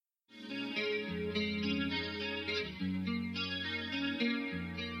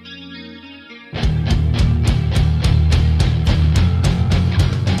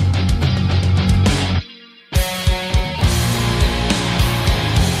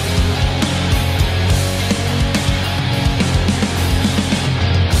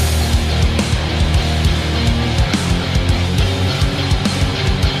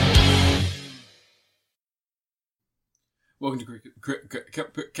we're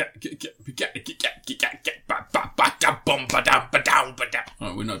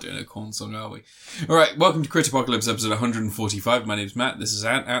not doing a corn song, are we? Alright, welcome to Crit Apocalypse episode 145. My name's Matt, this is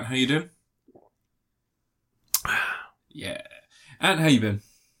Ant. Ant, how you doing? Yeah. Ant, how you been?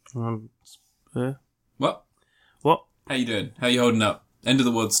 What? How you doing? How you holding up? End of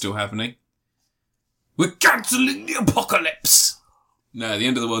the world's still happening. We're cancelling the apocalypse! No, the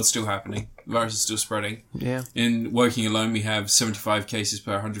end of the world's still happening. The virus is still spreading. Yeah. In Woking alone, we have 75 cases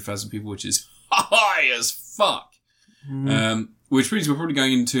per 100,000 people, which is high as fuck. Which means we're probably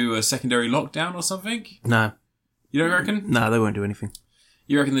going into a secondary lockdown or something? No. You don't reckon? No, they won't do anything.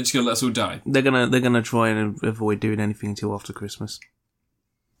 You reckon they're just going to let us all die? They're gonna try and avoid doing anything until after Christmas.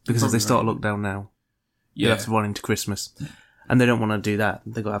 Because if they start lockdown now, they have to run into Christmas. And they don't want to do that.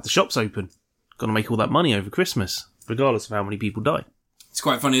 They've got to have the shops open. Got to make all that money over Christmas, regardless of how many people die. It's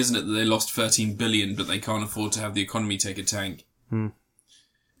quite funny, isn't it, that they lost 13 billion, but they can't afford to have the economy take a tank.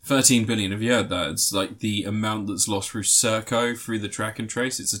 13 billion, have you heard that? It's like the amount that's lost through Serco, through the track and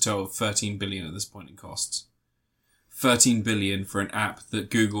trace. It's a total of 13 billion at this point in costs. 13 billion for an app that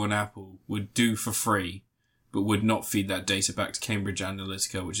Google and Apple would do for free, but would not feed that data back to Cambridge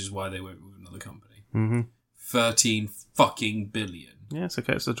Analytica, which is why they went with another company. 13 fucking billion. Yeah, it's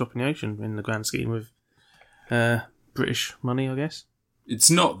okay. It's a drop in the ocean in the grand scheme of British money, I guess.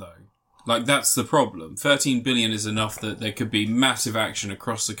 It's not, though. Like, that's the problem. 13 billion is enough that there could be massive action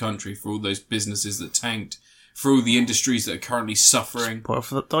across the country for all those businesses that tanked, for all the industries that are currently suffering. Part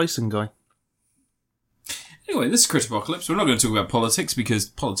for that Dyson guy. Anyway, this is Crit Apocalypse. We're not going to talk about politics because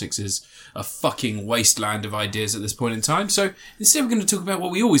politics is a fucking wasteland of ideas at this point in time. So instead we're going to talk about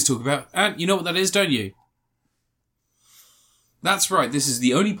what we always talk about. And you know what that is, don't you? That's right. This is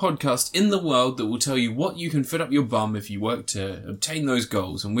the only podcast in the world that will tell you what you can fit up your bum if you work to obtain those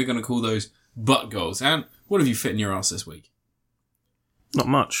goals. And we're going to call those butt goals. And what have you fit in your ass this week? Not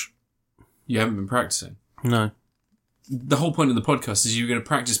much. You haven't been practicing? No. The whole point of the podcast is you're going to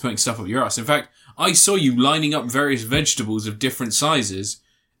practice putting stuff up your ass. In fact, I saw you lining up various vegetables of different sizes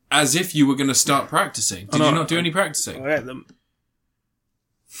as if you were going to start practicing. Did you not do any practicing? I ate them.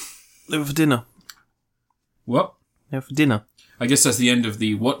 They were for dinner. What? They were for dinner. I guess that's the end of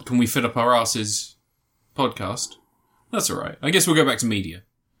the What Can We Fit Up Our Asses podcast. That's alright. I guess we'll go back to media.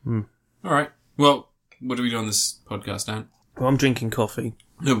 Alright. Well, what do we do on this podcast, Dan? Well, I'm drinking coffee.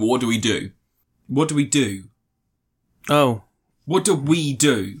 No, but what do we do? What do we do? Oh. What do we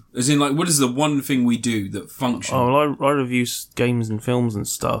do? As in, like, what is the one thing we do that functions? Oh, well, I review games and films and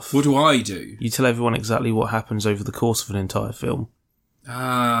stuff. What do I do? You tell everyone exactly what happens over the course of an entire film.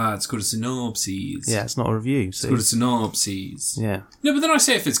 Ah, it's called a synopsis. Yeah, it's not a review. It's called a synopsis. Yeah. No, but then I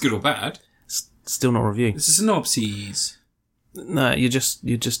say if it's good or bad. It's still not a review. It's a synopsis. No, you're just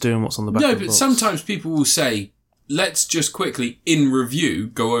doing what's on the back of the box. No, but sometimes people will say, let's just quickly, in review,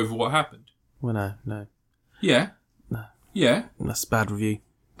 go over what happened. Well, no. Yeah. No. Yeah. That's a bad review.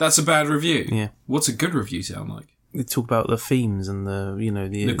 That's a bad review? Yeah. What's a good review sound like? They talk about the themes and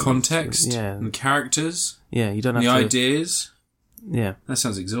the context? Yeah. And the characters? Yeah, you don't have the to... The ideas? Yeah. That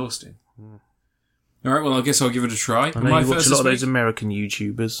sounds exhausting. Alright, well, I guess I'll give it a try. I know you watch a lot of those American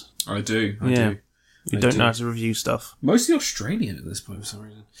YouTubers. I do. You don't know how to review stuff. Mostly Australian at this point for some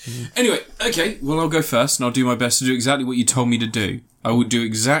reason. Anyway, okay, well, I'll go first and I'll do my best to do exactly what you told me to do. I will do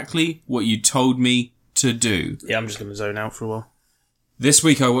exactly what you told me to do. Yeah, I'm just going to zone out for a while. This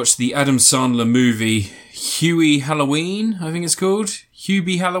week I watched the Adam Sandler movie Hubie Halloween, I think it's called.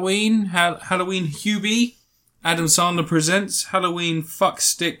 Hubie Halloween? Halloween Hubie? Adam Sandler presents Halloween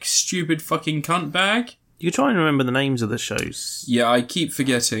fuckstick stupid fucking cunt bag. You try and remember the names of the shows. Yeah, I keep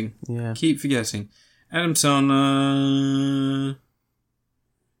forgetting. Keep forgetting. Adam Sandler...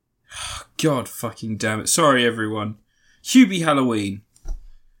 God fucking damn it. Sorry, everyone. Hubie Halloween.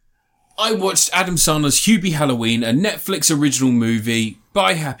 I watched Adam Sandler's Hubie Halloween, a Netflix original movie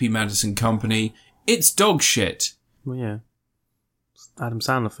by Happy Madison Company. It's dog shit. Well, yeah. It's an Adam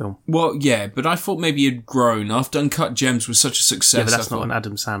Sandler film. Well, yeah, but I thought maybe you'd grown after Uncut Gems was such a success. Yeah, but that's not an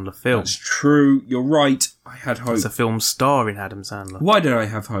Adam Sandler film. That's true. You're right. I had hope. It's a film starring Adam Sandler. Why did I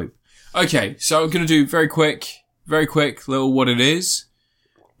have hope? Okay, so I'm going to do very quick little what it is.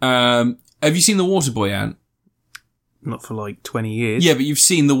 Have you seen The Waterboy, Ant? Not for like 20 years. Yeah, but you've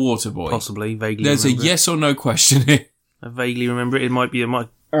seen The Waterboy. Possibly, vaguely. There's a yes or no question here. I vaguely remember it. It might be. All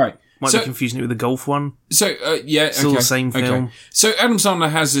right. Might be confusing it with the golf one. So, yeah, okay. Still the same film. Okay. So Adam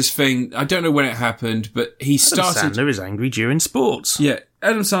Sandler has this thing. I don't know when it happened, but he started. Adam Sandler is angry during sports. Yeah.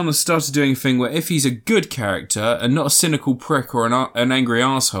 Adam Sandler started doing a thing where if he's a good character and not a cynical prick or an angry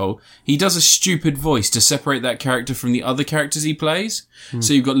asshole, he does a stupid voice to separate that character from the other characters he plays.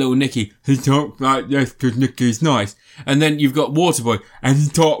 So you've got little Nicky, he talks like this because Nicky's nice. And then you've got Waterboy, and he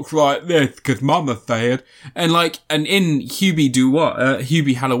talks like this because Mama said. And in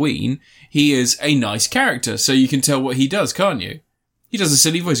Hubie Halloween, he is a nice character, so you can tell what he does, can't you? He does a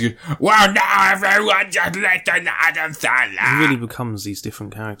silly voice. He goes, well, now everyone just listen to Adam Sandler. He really becomes these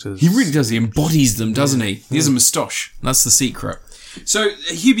different characters. He really does. He embodies them, doesn't he? He has a moustache. That's the secret. So,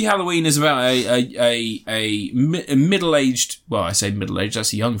 Hubie Halloween is about a middle-aged... Well, I say middle-aged.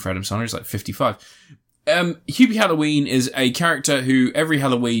 That's young for Adam Sandler. He's like 55. Hubie Halloween is a character who, every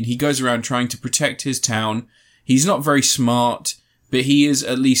Halloween, he goes around trying to protect his town. He's not very smart, but he is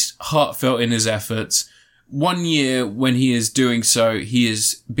at least heartfelt in his efforts. One year, when he is doing so, he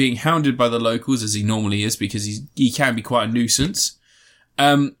is being hounded by the locals, as he normally is, because he can be quite a nuisance.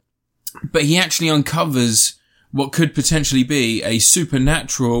 But he actually uncovers what could potentially be a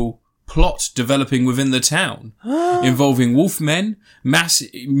supernatural plot developing within the town, involving wolfmen,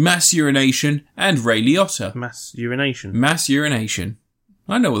 mass urination, and Ray Liotta. Mass urination? Mass urination.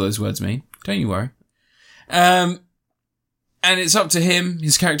 I know what those words mean. Don't you worry. And it's up to him,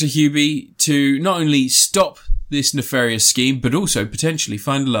 his character Hubie, to not only stop this nefarious scheme, but also potentially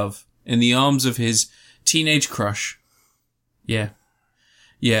find love in the arms of his teenage crush. Yeah.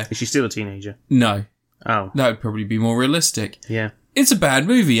 Yeah. Is she still a teenager? No. Oh. That would probably be more realistic. Yeah. It's a bad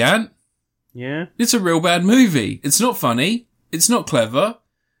movie, Ant. Yeah? It's a real bad movie. It's not funny. It's not clever.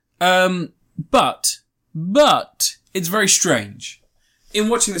 But it's very strange. In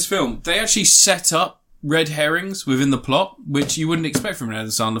watching this film, they actually set up red herrings within the plot, which you wouldn't expect from an Adam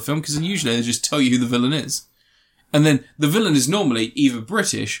Sandler film, because usually they just tell you who the villain is. And then the villain is normally either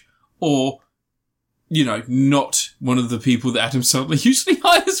British or, not one of the people that Adam Sandler usually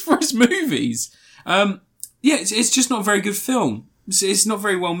hires for his movies. It's just not a very good film. It's not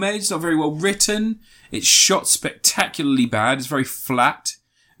very well made. It's not very well written. It's shot spectacularly bad. It's very flat.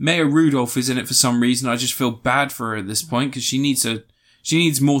 Maya Rudolph is in it for some reason. I just feel bad for her at this point because she needs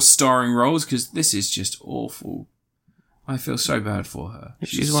more starring roles because this is just awful. I feel so bad for her.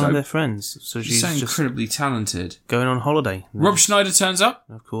 She's one of their friends, so she's so just incredibly talented. Going on holiday. Rob Schneider turns up.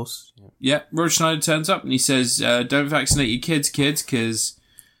 Of course. Yeah, Rob Schneider turns up and he says, don't vaccinate your kids, because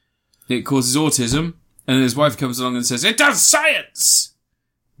it causes autism. And his wife comes along and says, it does science!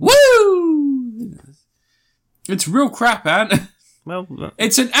 Woo! It's real crap, Ant. Well,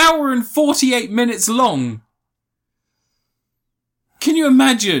 it's an hour and 48 minutes long. Can you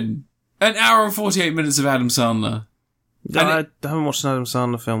imagine an hour and 48 minutes of Adam Sandler? I haven't watched an Adam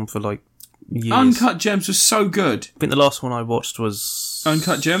Sandler film for years. Uncut Gems was so good. I think the last one I watched was...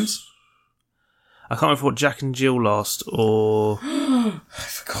 Uncut Gems? I can't remember what Jack and Jill last, or... I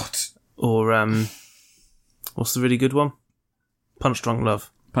forgot. Or, what's the really good one? Punch Drunk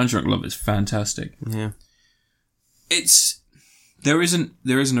Love. Punch Drunk Love is fantastic. Yeah. There isn't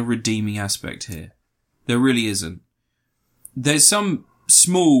a redeeming aspect here. There really isn't. There's some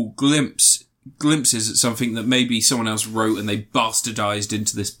small glimpses at something that maybe someone else wrote and they bastardized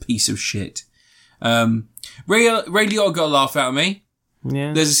into this piece of shit. Ray Liotta got a laugh out of me.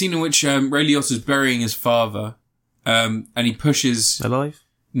 Yeah. There's a scene in which Ray Liotta's burying his father, and he pushes... Alive?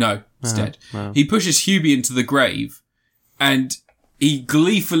 No, he's dead. Oh. He pushes Hubie into the grave, and he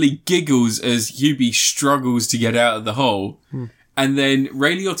gleefully giggles as Hubie struggles to get out of the hole. And then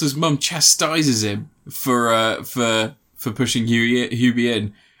Ray Liotta's mum chastises him for pushing Hubie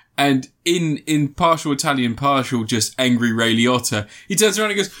in. And in partial Italian, partial just angry Ray Liotta, he turns around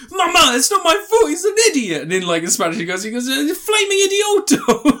and goes, Mama, it's not my fault, he's an idiot. And in Spanish he goes, flaming idioto,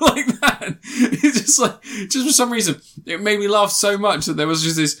 like that. It's just for some reason, it made me laugh so much that there was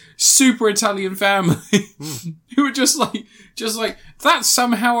just this super Italian family who were just like, that's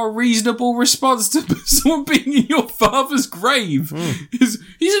somehow a reasonable response to someone being in your father's grave. He's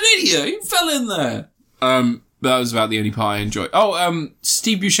an idiot, he fell in there. That was about the only part I enjoyed.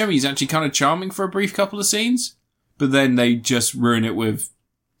 Steve Buscemi is actually kind of charming for a brief couple of scenes, but then they just ruin it with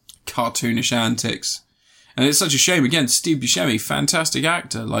cartoonish antics. And it's such a shame. Again, Steve Buscemi, fantastic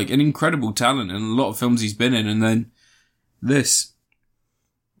actor, an incredible talent in a lot of films he's been in, and then this.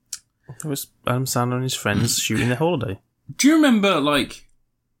 It was Adam Sandler and his friends shooting their holiday. Do you remember,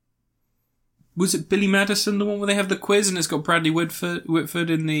 was it Billy Madison, the one where they have the quiz and it's got Bradley Whitford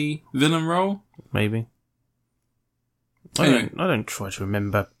in the villain role? Maybe. I don't try to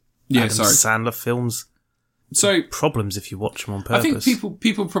remember Adam Sandler films. So problems if you watch them on purpose. I think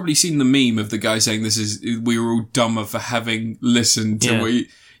people have probably seen the meme of the guy saying we were all dumber for having listened to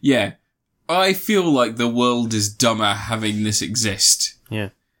I feel like the world is dumber having this exist. Yeah.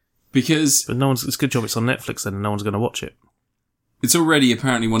 Because... But it's a good job it's on Netflix then and no one's going to watch it. It's already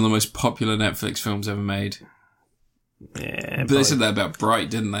apparently one of the most popular Netflix films ever made. Yeah. But they said that about Bright,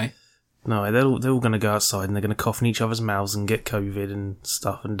 didn't they? No, they're all going to go outside and they're going to cough in each other's mouths and get COVID and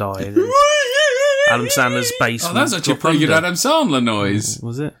stuff and die. And Adam Sandler's basement. Oh, that's actually a pretty good Adam Sandler noise.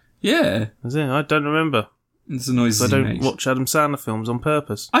 Was it? Yeah. Was it? I don't remember. It's a noise I don't watch Adam Sandler films on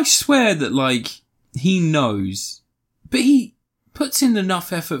purpose. I swear that, like, he knows. But he puts in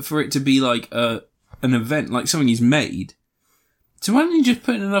enough effort for it to be, like, an event, like something he's made. So why don't you just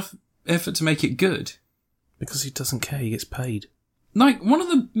put in enough effort to make it good? Because he doesn't care, he gets paid. Like, one of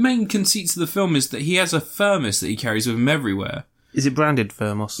the main conceits of the film is that he has a thermos that he carries with him everywhere. Is it branded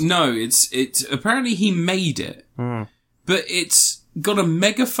Thermos? No, it's apparently he made it. But it's got a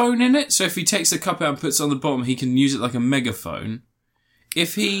megaphone in it, so if he takes the cup out and puts it on the bottom, he can use it like a megaphone.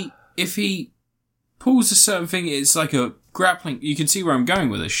 If he pulls a certain thing, it's like a grappling... You can see where I'm going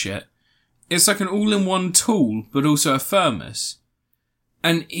with this shit. It's like an all-in-one tool, but also a thermos.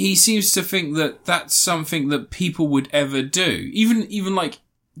 And he seems to think that that's something that people would ever do. Even like,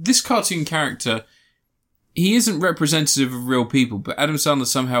 this cartoon character, he isn't representative of real people, but Adam Sandler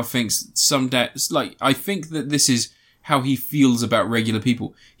somehow thinks I think that this is how he feels about regular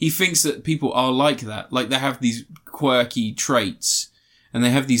people. He thinks that people are like that. Like, they have these quirky traits, and they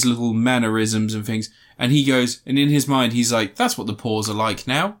have these little mannerisms and things, and he goes, and in his mind, he's like, that's what the Paws are like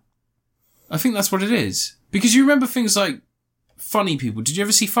now. I think that's what it is. Because you remember things like Funny People. Did you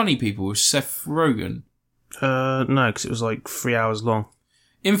ever see Funny People with Seth Rogen? No, because it was like 3 hours long.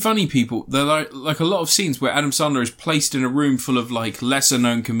 In Funny People, there are like a lot of scenes where Adam Sandler is placed in a room full of like lesser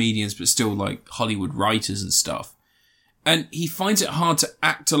known comedians, but still like Hollywood writers and stuff. And he finds it hard to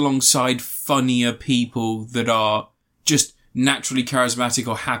act alongside funnier people that are just naturally charismatic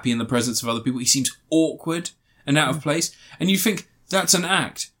or happy in the presence of other people. He seems awkward and out of place. And you think that's an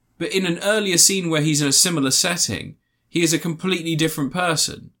act. But in an earlier scene where he's in a similar setting, he is a completely different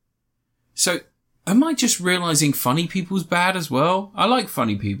person. So, am I just realising Funny People's bad as well? I like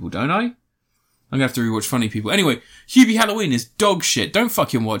Funny People, don't I? I'm gonna have to rewatch Funny People. Anyway, Hubie Halloween is dog shit. Don't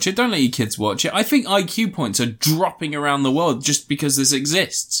fucking watch it. Don't let your kids watch it. I think IQ points are dropping around the world just because this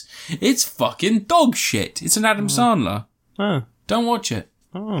exists. It's fucking dog shit. It's an Adam Sandler. Oh. Don't watch it.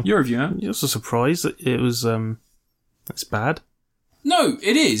 Oh. Your review, huh? You're so surprised that it was, that's bad. No,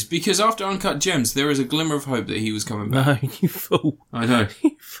 it is, because after Uncut Gems, there is a glimmer of hope that he was coming back. No, you fool. I know.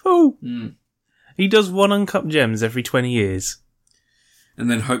 You fool. He does one Uncut Gems every 20 years. And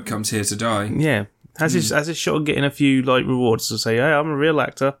then hope comes here to die. Yeah. Has his shot of getting a few, like, rewards to say, hey, I'm a real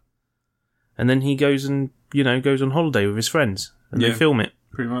actor. And then he goes and, goes on holiday with his friends. And they film it.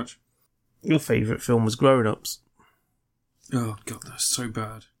 Pretty much. Your favourite film was Grown Ups. Oh, God, that's so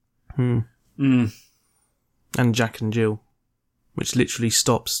bad. And Jack and Jill, which literally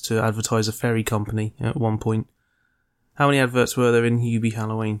stops to advertise a ferry company at one point. How many adverts were there in Hubie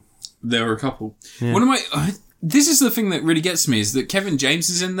Halloween? There were a couple. Yeah. One of my... this is the thing that really gets me, is that Kevin James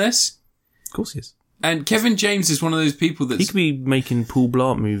is in this. Of course he is. And Kevin James is one of those people that... He could be making Paul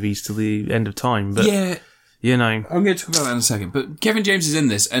Blart movies till the end of time, but... Yeah. I'm going to talk about that in a second. But Kevin James is in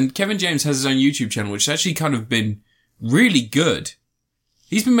this, and Kevin James has his own YouTube channel, which has actually kind of been really good.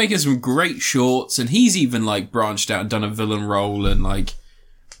 He's been making some great shorts, and he's even, like, branched out and done a villain role, and, like...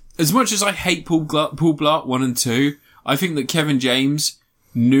 As much as I hate Paul Blart 1 and 2, I think that Kevin James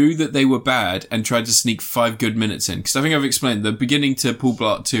knew that they were bad and tried to sneak 5 good minutes in. Because I think I've explained, the beginning to Paul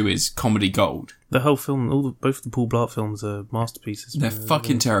Blart 2 is comedy gold. The whole film, both the Paul Blart films are masterpieces. They're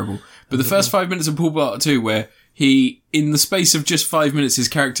fucking terrible. But the first 5 minutes of Paul Blart 2, where he, in the space of just 5 minutes, his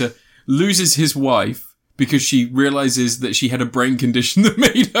character loses his wife, because she realises that she had a brain condition that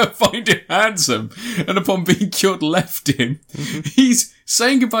made her find him handsome, and upon being cured left him. He's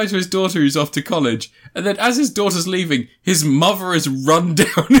saying goodbye to his daughter who's off to college, and then as his daughter's leaving, his mother is run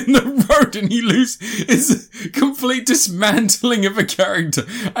down in the road, and he loses complete dismantling of a character,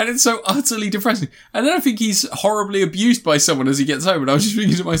 and it's so utterly depressing. And then I think he's horribly abused by someone as he gets home, and I was just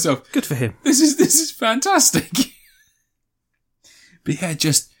thinking to myself, good for him. This is fantastic. But yeah,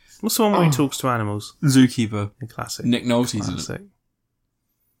 just... What's the one where he talks to animals? Zookeeper. A classic. Nick Nolte's classic. in it.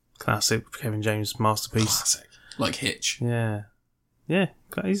 Classic Kevin James masterpiece. Classic. Like Hitch. Yeah. Yeah.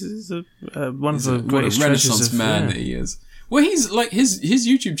 He's one of the what greatest a Renaissance treasures man that he is. Well, he's like, his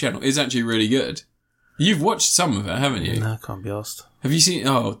YouTube channel is actually really good. You've watched some of it, haven't you? No, I can't be asked. Have you seen...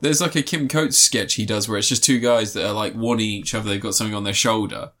 Oh, there's like a Kim Coates sketch he does where it's just two guys that are like warning each other they've got something on their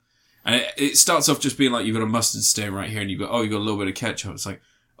shoulder. And it starts off just being like, you've got a mustard stain right here, and you've got a little bit of ketchup. It's like,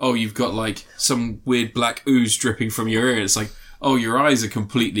 oh, you've got like some weird black ooze dripping from your ear. It's like, oh, your eyes are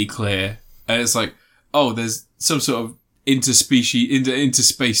completely clear. And it's like, oh, there's some sort of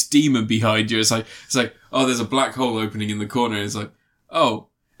interspace demon behind you. It's like, oh, there's a black hole opening in the corner. It's like, oh.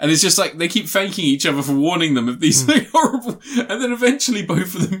 And it's just like, they keep thanking each other for warning them of these like, horrible, and then eventually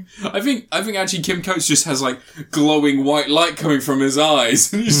both of them, I think actually Kim Coates just has like glowing white light coming from his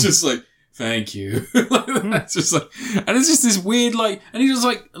eyes, and he's just like, thank you. That's just like, and it's just this weird like, and he just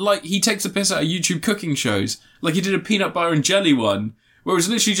like, he takes a piss out of YouTube cooking shows. Like he did a peanut butter and jelly one, where it was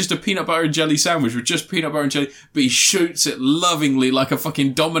literally just a peanut butter and jelly sandwich with just peanut butter and jelly, but he shoots it lovingly like a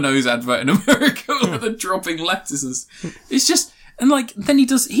fucking Domino's advert in America with the dropping lettuces. It's just, and like, then he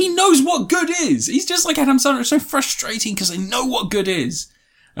knows what good is. He's just like Adam Sandler. It's so frustrating because they know what good is.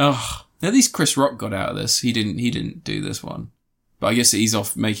 Oh, at least Chris Rock got out of this. He didn't do this one. But I guess he's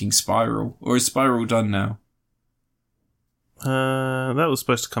off making Spiral. Or is Spiral done now? That was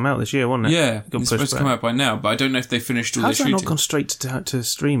supposed to come out this year, wasn't it? Yeah, it's supposed to come out by now, but I don't know if they finished all the shooting. How's that not gone straight to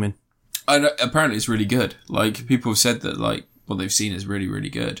streaming? Apparently it's really good. Like, people have said that, like, what they've seen is really, really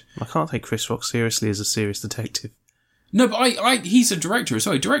good. I can't take Chris Rock seriously as a serious detective. No, but he's a director as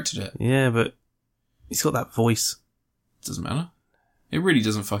well. He directed it. Yeah, but he's got that voice. Doesn't matter. It really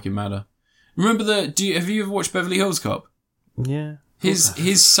doesn't fucking matter. Remember have you ever watched Beverly Hills Cop? Yeah.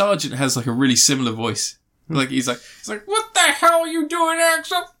 His sergeant has like a really similar voice. Like he's like, what the hell are you doing,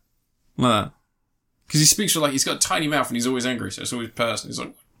 Axel? Like that. Because he speaks with like, he's got a tiny mouth and he's always angry, so it's always personal. He's like,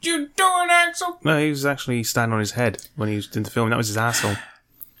 what you doing, Axel? No, he was actually standing on his head when he was in the film. That was his asshole.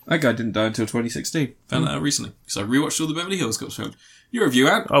 That guy didn't die until 2016. Found that out recently. So I rewatched all the Beverly Hills Cop films. Your review,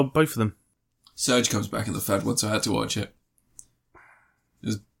 Ant? Oh, both of them. Surge comes back in the third one, so I had to watch it.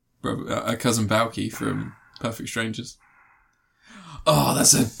 It was cousin Balky from Perfect Strangers. Oh,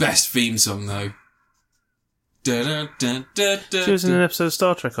 that's the best theme song, though. She was in an episode of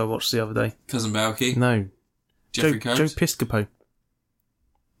Star Trek I watched the other day. Cousin Balky? No. Jeffrey Combs? Joe Piscopo.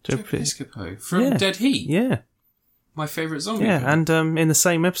 Joe Piscopo? From Dead Heat? Yeah. My favourite zombie film. And in the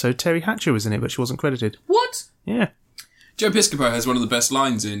same episode, Terry Hatcher was in it, but she wasn't credited. What? Yeah. Joe Piscopo has one of the best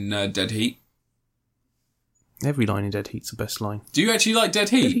lines in Dead Heat. Every line in Dead Heat's the best line. Do you actually like Dead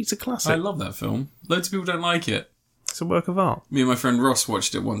Heat? Dead Heat's a classic. I love that film. Loads of people don't like it. It's a work of art. Me and my friend Ross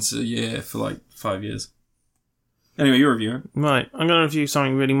watched it once a year for like 5 years. Anyway, your review. Right, I'm going to review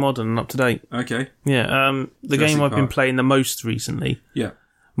something really modern and up to date. Okay. Yeah, the Jurassic game I've been playing the most recently. Yeah.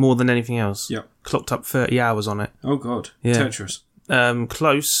 More than anything else. Yeah. Clocked up 30 hours on it. Oh, God. Yeah. Tetris.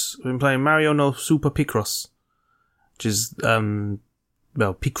 Close. I've been playing Mario no Super Picross. Which is,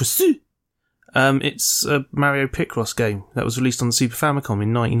 Picross. It's a Mario Picross game that was released on the Super Famicom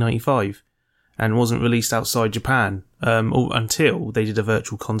in 1995 and wasn't released outside Japan until they did a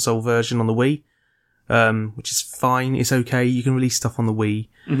virtual console version on the Wii, which is fine. It's okay. You can release stuff on the Wii.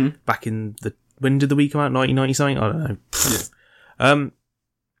 Mm-hmm. Back in when did the Wii come out? 1990 something? I don't know. Yeah.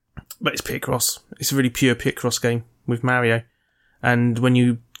 But it's Picross. It's a really pure Picross game with Mario. And when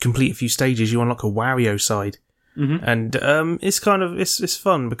you complete a few stages, you unlock a Wario side. Mm-hmm. And it's kind of it's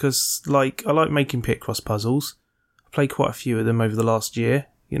fun because like I like making Picross puzzles. I played quite a few of them over the last year,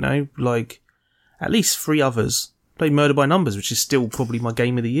 you know, like at least 3 others. Played Murder by Numbers, which is still probably my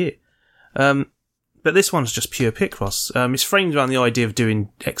game of the year. But this one's just pure Picross. It's framed around the idea of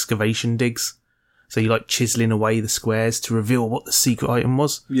doing excavation digs. So you like chiseling away the squares to reveal what the secret item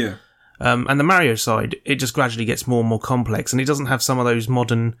was. Yeah. And the Mario side, it just gradually gets more and more complex, and it doesn't have some of those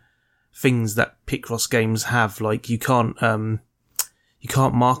modern things that Picross games have. Like you can't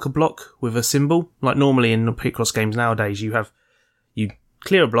mark a block with a symbol. Like normally in the Picross games nowadays, you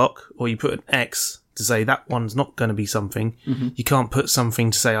clear a block or you put an X to say that one's not going to be something. Mm-hmm. You can't put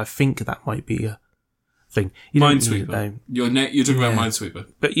something to say I think that might be a thing. Minesweeper. You're talking about Minesweeper,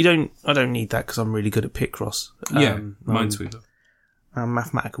 but you don't. I don't need that because I'm really good at Picross. Minesweeper. I'm a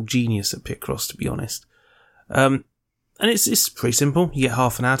mathematical genius at Picross, to be honest. And it's pretty simple. You get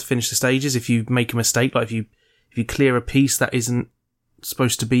half an hour to finish the stages. If you make a mistake, like if you clear a piece that isn't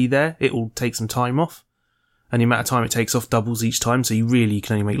supposed to be there, it will take some time off. And the amount of time it takes off doubles each time, so you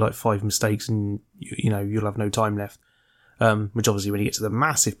can only make like 5 mistakes and you'll have no time left. Which obviously when you get to the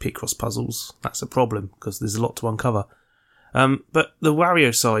massive Picross puzzles, that's a problem because there's a lot to uncover. But the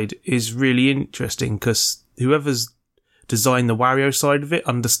Wario side is really interesting because whoever's designed the Wario side of it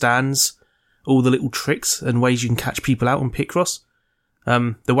understands all the little tricks and ways you can catch people out on Picross.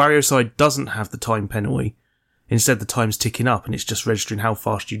 The Wario side doesn't have the time penalty. Instead, the time's ticking up and it's just registering how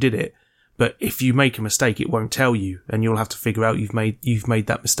fast you did it. But if you make a mistake, it won't tell you, and you'll have to figure out you've made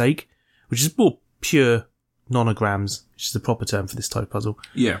that mistake, which is more pure nonograms, which is the proper term for this type of puzzle.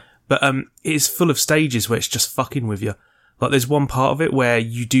 Yeah. But it's full of stages where it's just fucking with you. Like there's one part of it where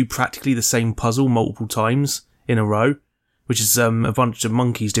you do practically the same puzzle multiple times in a row, which is a bunch of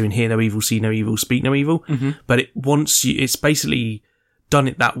monkeys doing hear no evil, see no evil, speak no evil. Mm-hmm. But it wants you, it's basically done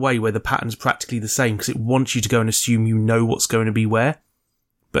it that way where the pattern's practically the same because it wants you to go and assume you know what's going to be where.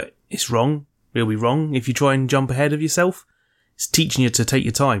 But it's wrong. It'll be wrong if you try and jump ahead of yourself. It's teaching you to take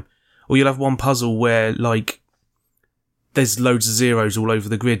your time. Or you'll have one puzzle where, like, there's loads of zeros all over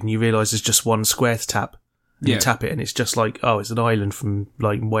the grid and you realise there's just one square to tap. And you tap it and it's just like, oh, it's an island from,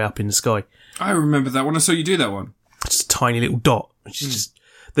 like, way up in the sky. I remember that one. I saw you do that one. It's a tiny little dot. Which is just...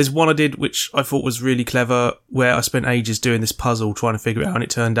 There's one I did which I thought was really clever where I spent ages doing this puzzle trying to figure it out and it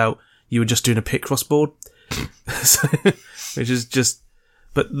turned out you were just doing a Picross board. So, which is just...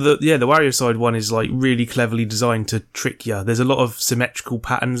 But the Wario side one is like really cleverly designed to trick you. There's a lot of symmetrical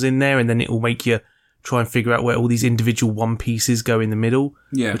patterns in there and then it will make you try and figure out where all these individual one pieces go in the middle.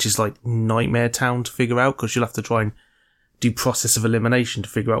 Yeah. Which is like Nightmare Town to figure out because you'll have to try and do process of elimination to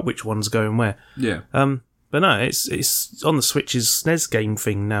figure out which one's going where. Yeah. But no, it's on the Switch's SNES game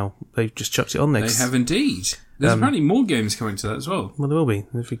thing now. They've just chucked it on there. They have indeed. There's apparently more games coming to that as well. Well, there will be.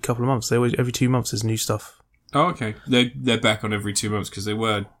 Every couple of months. Every 2 months there's new stuff. Oh, okay. They're back on every 2 months because there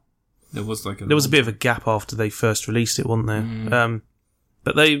was a bit of a gap after they first released it, wasn't there?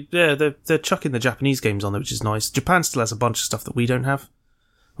 But they're chucking the Japanese games on there, which is nice. Japan still has a bunch of stuff that we don't have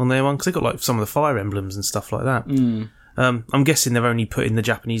on their one because they've got like some of the Fire Emblems and stuff like that. I'm guessing they're only putting the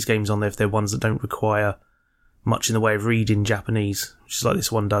Japanese games on there if they're ones that don't require much in the way of reading Japanese, which is like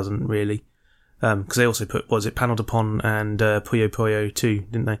this one doesn't really. Because they also put, Panel de Pon and Puyo Puyo 2,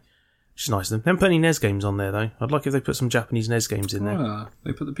 didn't they? Which is nice of them. They haven't put any NES games on there, though. I'd like if they put some Japanese NES games in there.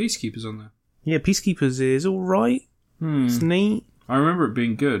 They put the Peacekeepers on there. Yeah, Peacekeepers is alright. It's neat. I remember it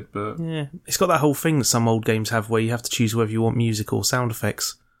being good, but... Yeah, it's got that whole thing that some old games have where you have to choose whether you want music or sound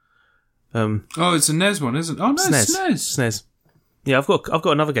effects. It's a NES one, isn't it? Oh, no, it's SNES. Yeah, I've got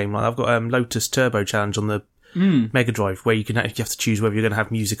another game like that. I've got Lotus Turbo Challenge on the Mega Drive where you have to choose whether you're going to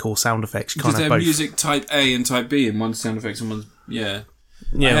have music or sound effects. You can't have both. Because they're music type A and type B, and one's sound effects and one's... Yeah.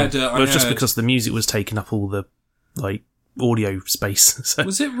 Yeah, just because the music was taking up all the, like, audio space. So.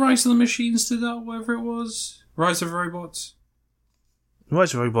 Was it Rise of the Machines did that, whatever it was? Rise of Robots?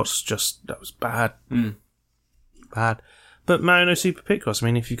 Rise of Robots that was bad. Bad. But Mario Super Picross, I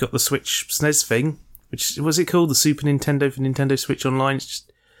mean, if you've got the Switch SNES thing, which, was it called the Super Nintendo for Nintendo Switch Online? It's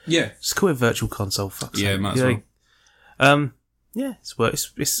just... Yeah. Just call it Virtual Console, fuck's sake. Might as well. Yeah,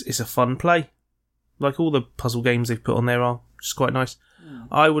 it's a fun play. Like all the puzzle games they've put on there are, which is quite nice.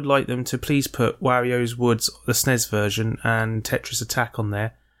 I would like them to please put Wario's Woods, the SNES version, and Tetris Attack on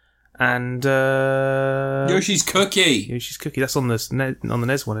there. And Yoshi's Cookie. That's on the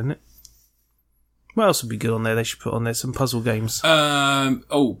NES one, isn't it? What else would be good on there? They should put on there some puzzle games.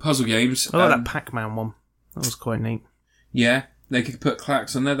 Puzzle games. I like that Pac-Man one. That was quite neat. Yeah, they could put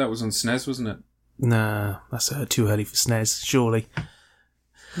Klax on there. That was on SNES, wasn't it? Nah, that's too early for SNES, surely.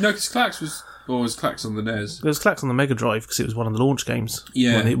 No, because Klax was Klax on the NES? It was Klax on the Mega Drive because it was one of the launch games.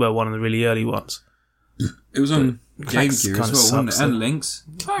 Yeah. One of the really early ones. It was on Game Gear as well, wasn't it? And Lynx.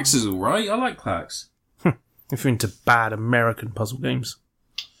 Klax is alright. I like Klax. If you're into bad American puzzle games.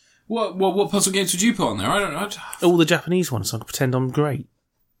 What puzzle games would you put on there? I don't know. All the Japanese ones, so I can pretend I'm great.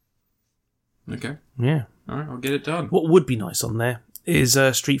 Okay. Yeah. Alright, I'll get it done. What would be nice on there is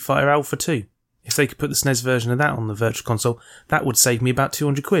Street Fighter Alpha 2. If they could put the SNES version of that on the Virtual Console, that would save me about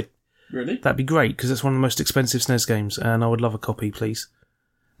 £200. Really? That'd be great, because it's one of the most expensive SNES games, and I would love a copy, please.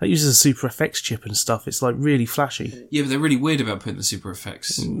 That uses a Super FX chip and stuff. It's, like, really flashy. Yeah, but they're really weird about putting the Super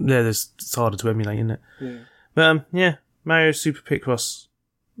FX. Yeah, it's harder to emulate, isn't it? Yeah. But, Mario Super Picross.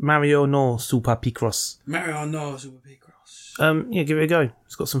 Mario no Super Picross. Yeah, give it a go.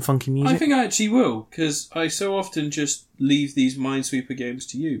 It's got some funky music. I think I actually will, because I so often just leave these Minesweeper games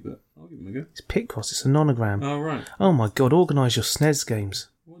to you, but I'll give them a go. It's Picross, it's a nonogram. Oh, right. Oh my god, organise your SNES games.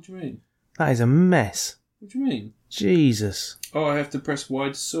 What do you mean? That is a mess. What do you mean? Jesus. Oh, I have to press Y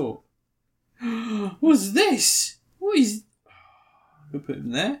to sort. What's this? What is... We'll put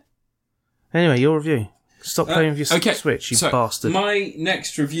him there. Anyway, your review. Stop playing with your Switch, you bastard. My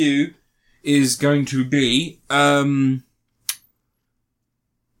next review is going to be...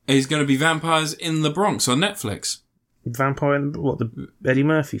 Vampires in the Bronx on Netflix. Vampire in the Eddie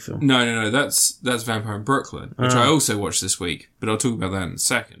Murphy film? No. That's Vampire in Brooklyn, which I also watched this week, but I'll talk about that in a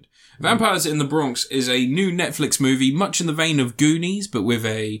second. Vampires in the Bronx is a new Netflix movie, much in the vein of Goonies, but with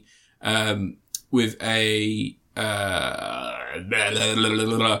a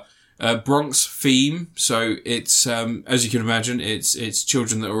Bronx theme. So it's as you can imagine, it's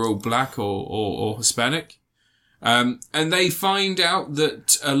children that are all black or Hispanic. And they find out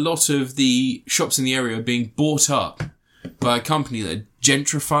that a lot of the shops in the area are being bought up by a company that are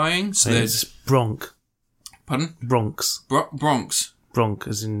gentrifying. So there's Bronx. Pardon? Bronx. Bronx. Bronx,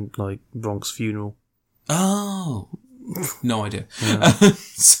 as in, like, Bronx funeral. Oh. No idea. Yeah.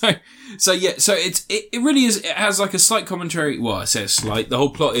 So it really is. It has like a slight commentary. Well, I say a slight. The whole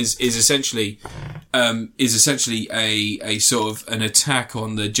plot is essentially a sort of an attack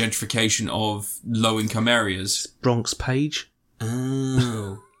on the gentrification of low income areas. Bronx Page.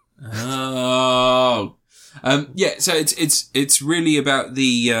 Oh. Yeah. So it's really about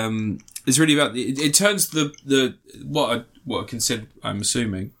the it turns the what I consider, I'm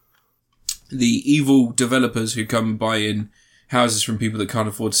assuming, the evil developers who come and buy in houses from people that can't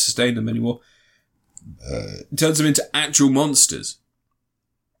afford to sustain them anymore, turns them into actual monsters.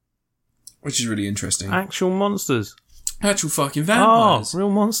 Which is really interesting. Actual monsters? Actual fucking vampires. Oh,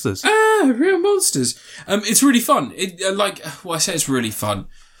 real monsters. Real monsters. It's really fun. I say it's really fun.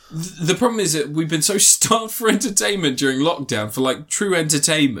 The problem is that we've been so starved for entertainment during lockdown, for like true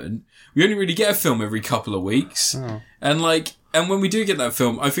entertainment. We only really get a film every couple of weeks. Oh. And when we do get that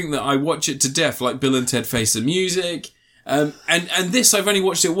film, I think that I watch it to death, like Bill and Ted Face the Music. And this, I've only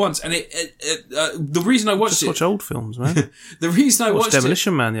watched it once. And the reason I watched Just watch old films, man. The reason I watched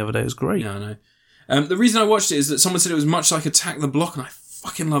Demolition Man the other day. It was great. Yeah, I know. The reason I watched it is that someone said it was much like Attack the Block, and I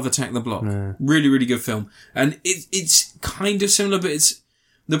fucking love Attack the Block. Yeah. Really, really good film. And it's kind of similar, but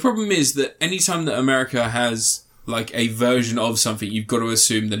the problem is that anytime that America has like a version of something, you've got to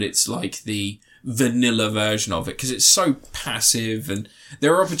assume that it's like the vanilla version of it, because it's so passive, and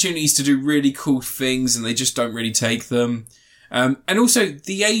there are opportunities to do really cool things and they just don't really take them. And also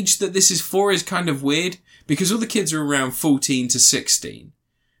the age that this is for is kind of weird, because all the kids are around 14 to 16,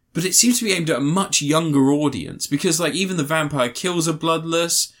 but it seems to be aimed at a much younger audience, because like even the vampire kills are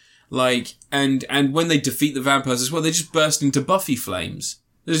bloodless, like, and when they defeat the vampires as well, they just burst into Buffy flames.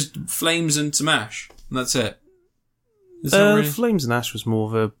 There's flames and some ash, and that's it. Flames and ash was more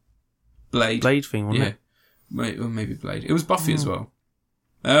of a Blade thing, wasn't it? Or maybe Blade. It was Buffy as well.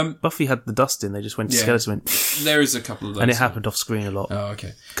 Buffy had the dust in. They just went to skeleton. There is a couple of those. And it happened off screen a lot. Oh,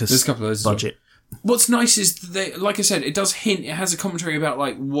 okay. There's a couple of those budget. Well. What's nice is that like I said, it has a commentary about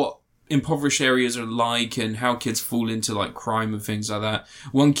like what impoverished areas are like and how kids fall into like crime and things like that.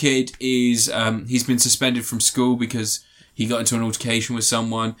 One kid is, he's been suspended from school because he got into an altercation with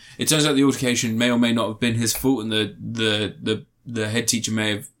someone. It turns out the altercation may or may not have been his fault, and the head teacher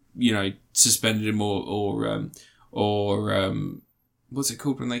may have, suspended him or what's it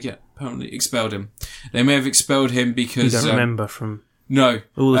called when they get permanently expelled him? They may have expelled him because... You don't remember from... No.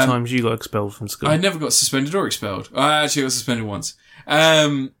 All the times you got expelled from school. I never got suspended or expelled. I actually got suspended once.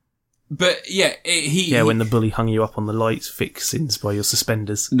 But yeah, when the bully hung you up on the lights fixings by your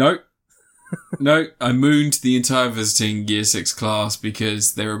suspenders. No, I mooned the entire visiting year 6 class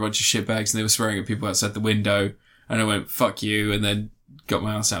because they were a bunch of shitbags and they were swearing at people outside the window, and I went, fuck you, and then got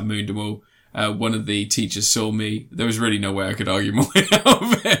my ass out and mooned them all. One of the teachers saw me. There was really no way I could argue my way out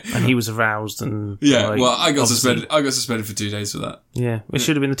of it. And he was aroused and... Yeah, well, I got suspended. I got suspended for 2 days for that. Yeah, it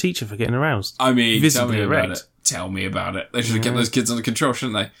should have been the teacher for getting aroused. I mean, tell me about it. Tell me about it. They should have kept those kids under control,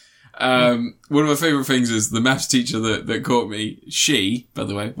 shouldn't they? One of my favourite things is the maths teacher that caught me. She, by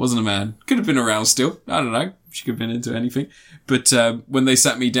the way, wasn't a man. Could have been around still. I don't know. She could have been into anything. But when they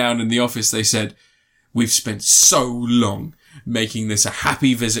sat me down in the office, they said, "We've spent so long making this a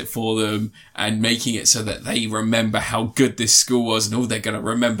happy visit for them and making it so that they remember how good this school was, and all they're going to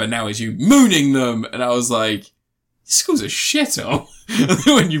remember now is you mooning them." And I was like, this school's a shithole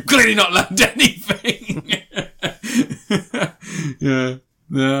when you've clearly not learned anything. Yeah.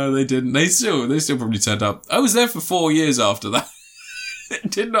 No, they didn't. They still probably turned up. I was there for 4 years after that. It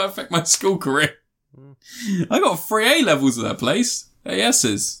did not affect my school career. I got 3 A levels at that place.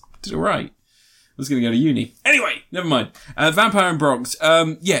 AS's. Did it right. I was going to go to uni. Anyway, never mind. Vampire in Bronx.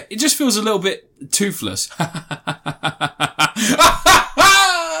 Yeah, it just feels a little bit toothless.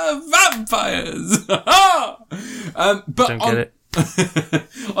 Vampires! But don't get it.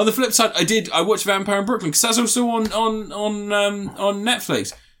 On the flip side, I watched Vampire in Brooklyn because that's also on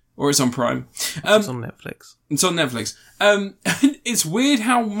Netflix, or it's on Prime. It's on Netflix. It's on Netflix. It's weird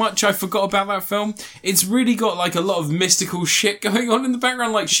how much I forgot about that film. It's really got like a lot of mystical shit going on in the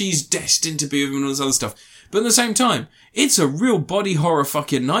background, like she's destined to be with him and all this other stuff. But at the same time, it's a real body horror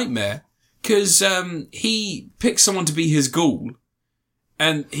fucking nightmare, because he picks someone to be his ghoul,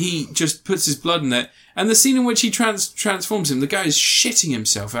 and he just puts his blood in it. And the scene in which he transforms him, the guy is shitting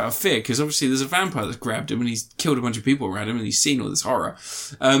himself out of fear, because obviously there's a vampire that's grabbed him and he's killed a bunch of people around him and he's seen all this horror.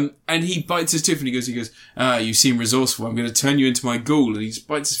 And he bites his tooth and he goes, you seem resourceful. I'm going to turn you into my ghoul. And he just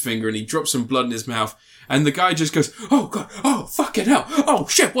bites his finger and he drops some blood in his mouth. And the guy just goes, oh God, oh fucking hell, oh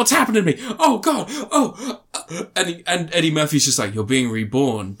shit, what's happening to me? Oh God, oh. and Eddie Murphy's just like, you're being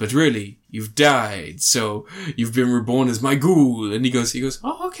reborn, but really, you've died, so you've been reborn as my ghoul. And he goes,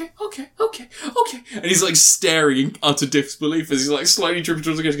 oh, okay. And he's like staring in utter disbelief as he's like slowly dripping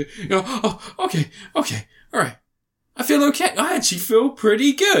towards the kitchen. Oh, okay, alright. I feel okay. I actually feel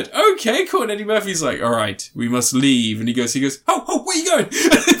pretty good. Okay, cool. And Eddie Murphy's like, alright, we must leave. And he goes, oh, where are you going?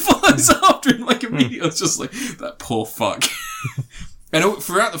 And he follows after him like immediately. It's just like, that poor fuck. And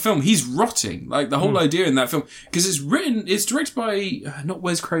throughout the film, he's rotting. Like, the whole idea in that film, because it's directed by, not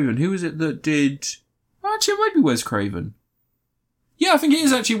Wes Craven. Who is it that did, actually, it might be Wes Craven. Yeah, I think it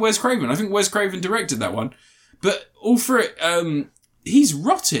is actually Wes Craven. I think Wes Craven directed that one. But all for it, he's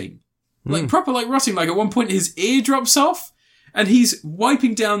rotting. Like, proper, like, rotting. Like, at one point, his ear drops off, and he's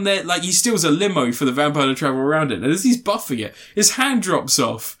wiping down there, like, he steals a limo for the vampire to travel around it. And as he's buffing it, his hand drops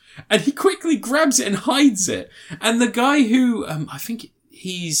off, and he quickly grabs it and hides it. And the guy who, I think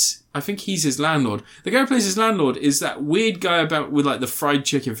he's his landlord. The guy who plays his landlord is that weird guy with, like, the fried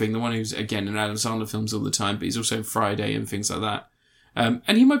chicken thing, the one who's, again, in Adam Sandler films all the time, but he's also in Friday and things like that.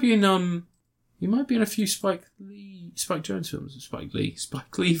 And he might be in a few Spike Jones films. Spike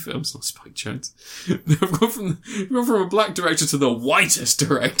Lee films, not Spike Jones. I've gone from a black director to the whitest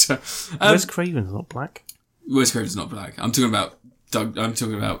director. Wes Craven's not black. Wes Craven's not black. I'm talking about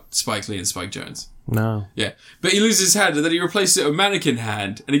Spike Lee and Spike Jones. No. Yeah. But he loses his hand and then he replaces it with a mannequin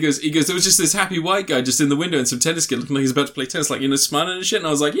hand. And he goes, there was just this happy white guy just in the window and some tennis kid looking like he's about to play tennis, like, smiling and shit. And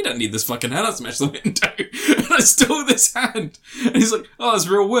I was like, you don't need this fucking hand. I'll smash the window. And I stole this hand. And he's like, oh, it's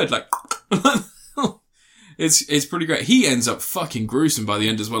real wood. Like, it's pretty great. He ends up fucking gruesome by the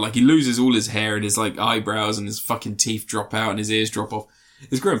end as well. Like, he loses all his hair and his, like, eyebrows and his fucking teeth drop out and his ears drop off.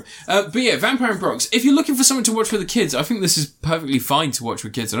 It's grim. But yeah, Vampire in Bronx. If you're looking for something to watch for the kids, I think this is perfectly fine to watch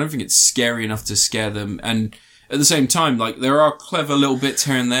with kids. I don't think it's scary enough to scare them. And at the same time, like, there are clever little bits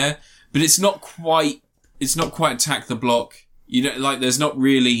here and there, but it's not quite Attack the Block. Like, there's not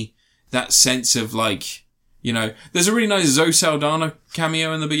really that sense of, like, there's a really nice Zoe Saldana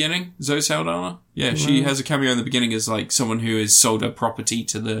cameo in the beginning. Zoe Saldana? Yeah, she has a cameo in the beginning as, like, someone who has sold her property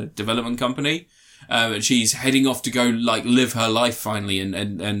to the development company. And she's heading off to go, like, live her life finally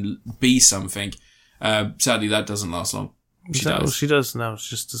and be something. Sadly, that doesn't last long. She does now. It's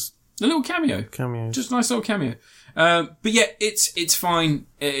just a little cameo. Just a nice little cameo. But yeah, it's fine.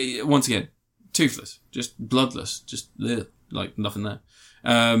 Once again, toothless. Just bloodless. Just, like, nothing there.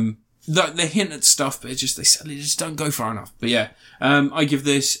 They hint at stuff, but they sadly just don't go far enough. But yeah, I give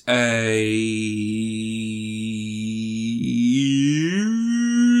this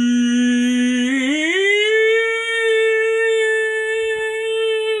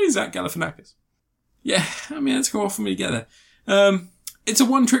Zach Galifianakis. Yeah, I mean, it's go off for me to get there. It's a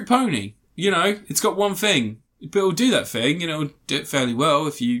one-trick pony. It's got one thing, but it'll do that thing. It'll do it fairly well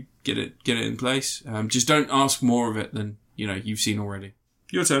if you get it in place. Just don't ask more of it than you've seen already.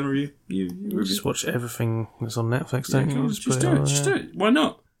 Your turn, review. You just watch everything that's on Netflix, don't you? Just do it. Why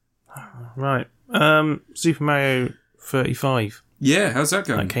not? Right. Super Mario 35. Yeah, how's that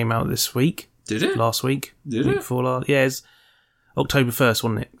going? That came out this week. Did it? Last week. Did week it? Before last. Yeah, it's October 1st,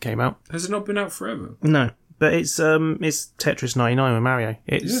 wasn't it? Came out. Has it not been out forever? No. But it's Tetris 99 with Mario.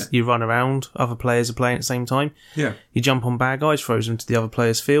 You run around, other players are playing at the same time. Yeah. You jump on bad guys, throws them to the other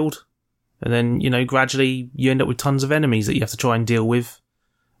player's field. And then, gradually you end up with tons of enemies that you have to try and deal with.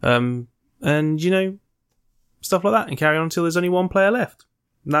 And stuff like that, and carry on until there's only one player left.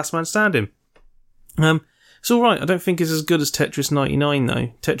 Last man standing. It's alright. I don't think it's as good as Tetris 99 though.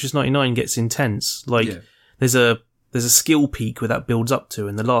 Tetris 99 gets intense. There's a skill peak where that builds up to,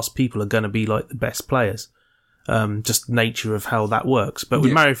 and the last people are going to be like the best players. Just nature of how that works. But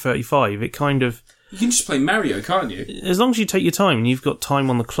with Mario 35, it kind of... You can just play Mario, can't you? As long as you take your time and you've got time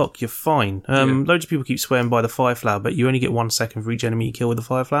on the clock, you're fine. Loads of people keep swearing by the fire flower, but you only get 1 second for each enemy you kill with the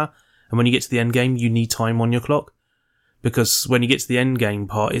fire flower. And when you get to the end game, you need time on your clock. Because when you get to the end game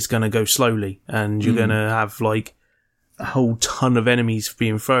part, it's going to go slowly. And you're going to have, like, a whole ton of enemies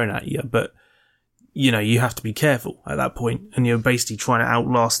being thrown at you. But, you have to be careful at that point. And you're basically trying to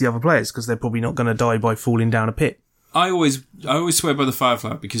outlast the other players because they're probably not going to die by falling down a pit. I always swear by the fire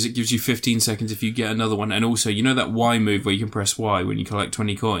flower because it gives you 15 seconds if you get another one. And also, that Y move where you can press Y when you collect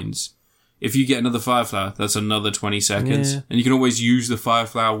 20 coins? If you get another fire flower, that's another 20 seconds. Yeah. And you can always use the fire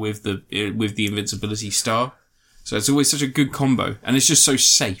flower with the invincibility star. So it's always such a good combo. And it's just so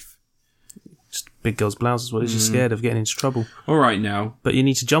safe. Just big girls' blouses, well, it's just scared of getting into trouble. All right, now. But you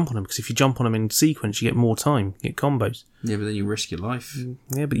need to jump on them, because if you jump on them in sequence, you get more time, you get combos. Yeah, but then you risk your life.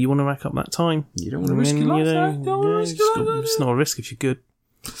 Yeah, but you want to rack up that time. You don't want to risk your life, It's not a risk if you're good.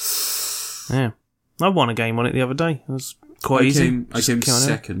 Yeah. I won a game on it the other day. It was quite easy. I came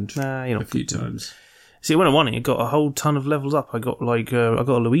second you're not a few times. See, when I won it got a whole ton of levels up. I got I got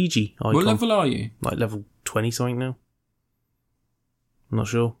a Luigi icon. What level are you? Like level 20 something now. I'm not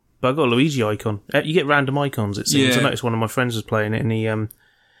sure. But I got a Luigi icon. You get random icons, it seems. I noticed one of my friends was playing it, and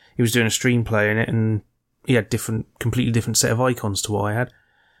he was doing a stream playing it, and he had completely different set of icons to what I had.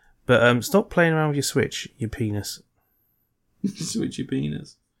 But stop playing around with your Switch, you penis. Switch your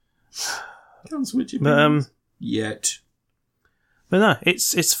penis. Can't switch your penis. Yet. But no,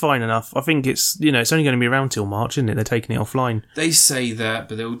 it's fine enough. I think it's only going to be around till March, isn't it? They're taking it offline. They say that,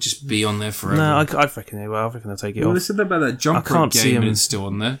 but they'll just be on there forever. No, I reckon they will. I reckon they'll take it off. Well, they said about that Jumper game and it's still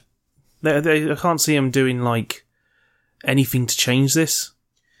on there. I can't see them doing anything to change this,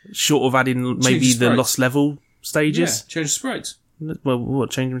 short of adding maybe the lost level stages. Yeah, change the sprites. Well,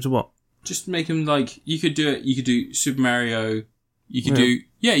 what? Change them to what? Just make them you could do it. You could do Super Mario. You could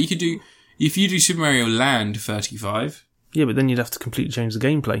do if you do Super Mario Land 35. Yeah, but then you'd have to completely change the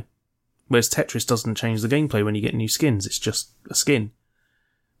gameplay. Whereas Tetris doesn't change the gameplay when you get new skins. It's just a skin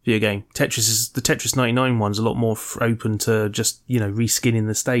for your game. The Tetris 99 one's a lot more open to just, reskinning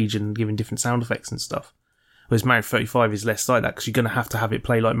the stage and giving different sound effects and stuff. Whereas Mario 35 is less like that because you're going to have it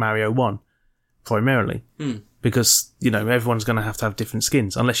play like Mario 1, primarily. Because, everyone's going to have different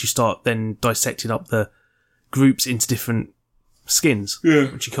skins. Unless you start then dissecting up the groups into different skins. Yeah.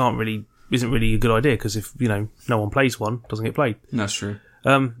 Which isn't really a good idea because if, no one plays one, it doesn't get played. That's true.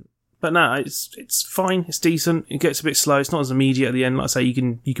 But no, it's fine. It's decent. It gets a bit slow. It's not as immediate at the end. Like I say, you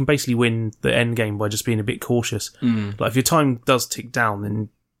can basically win the end game by just being a bit cautious. Like if your time does tick down, then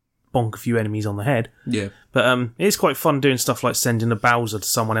bonk a few enemies on the head. Yeah. But it's quite fun doing stuff like sending a Bowser to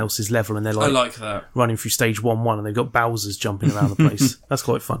someone else's level and they're I like that. running through stage 1-1 and they've got Bowsers jumping around the place. That's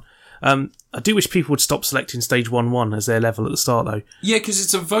quite fun. I do wish people would stop selecting stage 1-1 as their level at the start, though. Yeah, because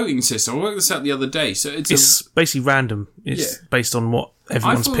it's a voting system. I worked this out the other day. So it's basically random. It's based on what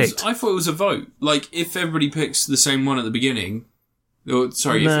everyone's picked. I thought it was a vote. Like, if everybody picks the same one at the beginning... because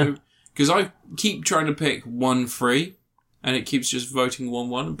I keep trying to pick 1-3, and it keeps just voting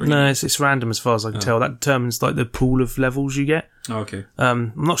 1-1. No, it's random as far as I can tell. That determines the pool of levels you get. Oh, okay.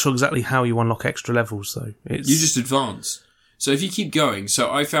 I'm not sure exactly how you unlock extra levels, though. You just advance. So if you keep going,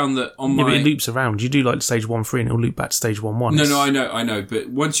 so I found that on my... Yeah, but it loops around. You do stage 1-3 and it'll loop back to stage 1-1. No, I know. But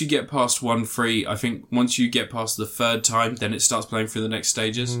once you get past 1-3, I think once you get past the third time, then it starts playing through the next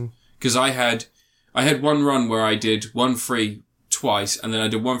stages. Because I had one run where I did 1-3 twice, and then I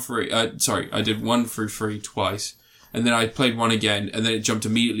did 1-3... I did 1-3 twice, and then I played 1 again, and then it jumped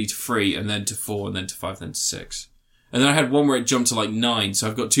immediately to 3, and then to 4, and then to 5, then to 6. And then I had one where it jumped to 9, so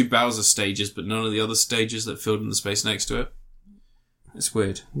I've got 2 Bowser stages, but none of the other stages that filled in the space next to it. It's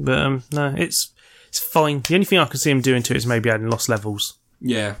weird. But, no, it's fine. The only thing I can see him doing to it is maybe adding lost levels.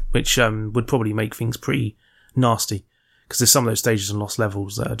 Yeah. Which would probably make things pretty nasty. Because there's some of those stages and lost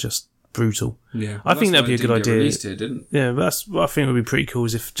levels that are just brutal. Yeah. I think that'd be a good idea. Here, didn't? Yeah, but that's what I think would be pretty cool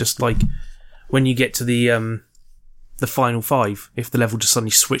is if just when you get to the final 5, if the level just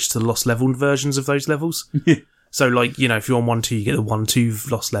suddenly switched to the lost level versions of those levels. So if you're on 1-2, you get the 1-2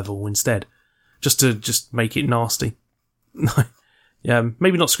 lost level instead. Just to make it nasty. Yeah,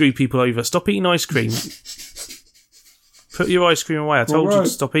 maybe not screw people over. Stop eating ice cream. Put your ice cream away. I told you to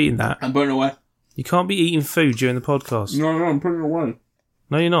stop eating that. I'm putting it away. You can't be eating food during the podcast. No, I'm putting it away.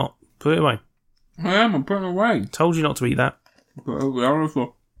 No, you're not. Put it away. I am. I'm putting it away. Told you not to eat that. Put it away on the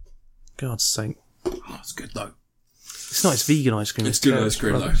floor. God's sake. Oh, it's good though. It's not. It's vegan ice cream. It's good ice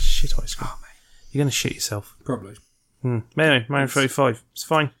cream though. Shit ice cream. Oh, mate. You're going to shit yourself. Probably. Anyway, Mario 35. It's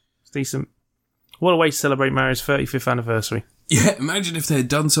fine. It's decent. What a way to celebrate Mario's 35th anniversary. Yeah, imagine if they had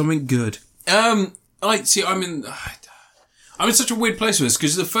done something good. I'm in such a weird place with this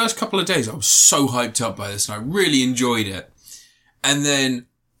because the first couple of days I was so hyped up by this and I really enjoyed it. And then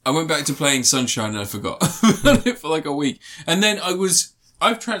I went back to playing Sunshine and I forgot about it for a week. And then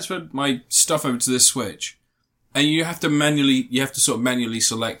I've transferred my stuff over to this Switch. And you have to sort of manually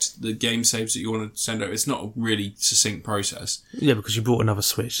select the game saves that you want to send over. It's not a really succinct process. Yeah, because you bought another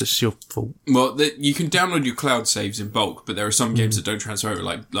Switch. That's your fault. Well, you can download your cloud saves in bulk, but there are some games that don't transfer over,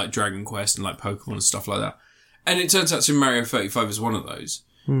 like Dragon Quest and Pokemon and stuff like that. And it turns out Super Mario 35 is one of those.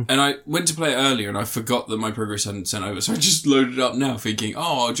 And I went to play it earlier and I forgot that my progress hadn't sent over, so I just loaded it up now thinking,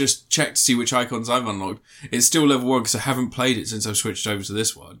 I'll just check to see which icons I've unlocked. It's still level 1 because I haven't played it since I've switched over to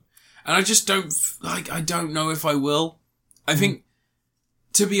this one. And I just I don't know if I will. I think,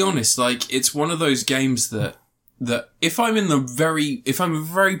 to be honest, it's one of those games that if I'm in a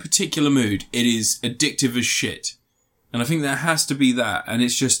very particular mood, it is addictive as shit. And I think there has to be that. And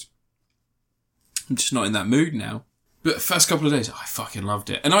it's just, I'm just not in that mood now. But the first couple of days, I fucking loved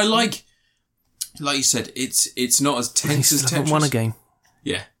it. And I like you said, it's not as tense as Tetris. Won a game.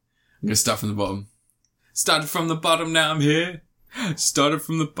 Yeah. I'm going to start from the bottom. Started from the bottom, now I'm here. Started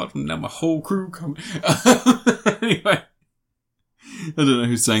from the bottom, now my whole crew come. Anyway. I don't know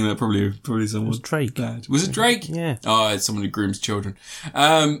who's saying that. Probably someone. It was Drake. Bad. Was it Drake? Yeah. Oh, it's someone who grooms children.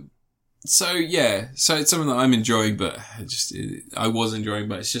 So it's something that I'm enjoying, but I was enjoying,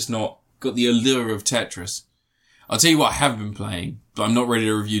 but it's just not got the allure of Tetris. I'll tell you what I have been playing, but I'm not ready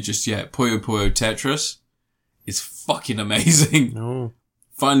to review just yet. Puyo Puyo Tetris. It's fucking amazing. Oh.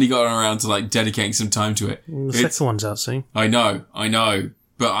 Finally gotten around to like dedicating some time to it. The second one's out soon. I know.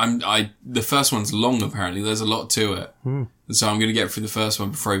 But the first one's long apparently. There's a lot to it. And so I'm going to get through the first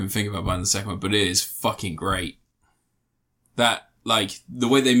one before I even think about buying the second one, but it is fucking great. That, like, the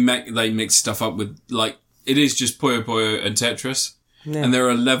way they mix stuff up with, like, it is just Puyo Puyo and Tetris. Yeah. And there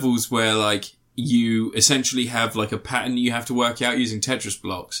are levels where, like, you essentially have, like, a pattern you have to work out using Tetris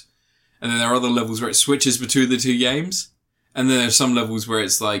blocks. And then there are other levels where it switches between the two games. And then there's some levels where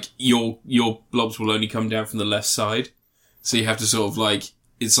it's like, your blobs will only come down from the left side. So you have to sort of, like,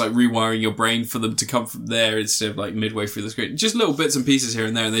 it's like rewiring your brain for them to come from there instead of, like, midway through the screen. Just little bits and pieces here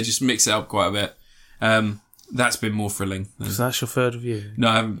and there, and they just mix it up quite a bit. That's been more thrilling. So that's your third review? No,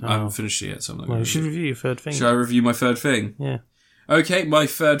 I haven't finished it yet, so I'm not you should review your third thing. Should I review my third thing? Yeah. Okay, my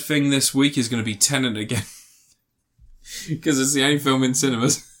third thing this week is going to be Tenet again. Because it's the only film in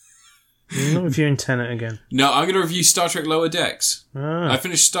cinemas. You're not reviewing Tenet again. No, I'm going to review Star Trek Lower Decks. Ah. I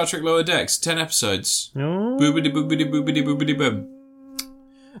finished Star Trek Lower Decks, 10 episodes. Oh. Boobity boobity boobity boobity boom.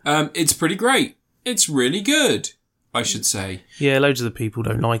 It's pretty great. It's really good, I should say. Yeah, loads of the people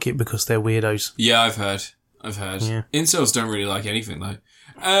don't like it because they're weirdos. Yeah, I've heard. Yeah. Incels don't really like anything though.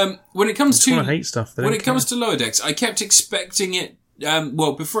 When it comes to hate stuff, comes to Lower Decks, I kept expecting it.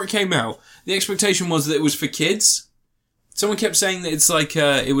 Before it came out, the expectation was that it was for kids. Someone kept saying that it's like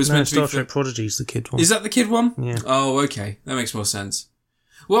it was meant to be Star Trek Prodigy's the kid one. Is that the kid one? Yeah. Oh, okay, that makes more sense.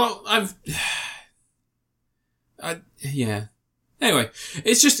 Well, yeah. Anyway,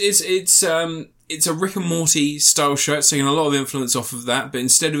 it's a Rick and Morty style show. It's taking a lot of influence off of that, but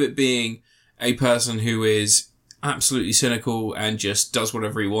instead of it being a person who is absolutely cynical and just does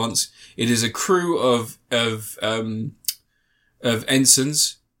whatever he wants, it is a crew of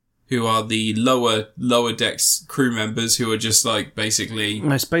ensigns who are the lower decks crew members who are just like basically.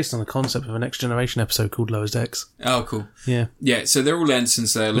 No, it's based on the concept of a Next Generation episode called Lower Decks. Oh, cool. Yeah. Yeah. So they're all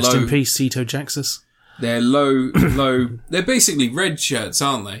ensigns. They're Rest in peace, Cito Jaxus. They're low. They're basically red shirts,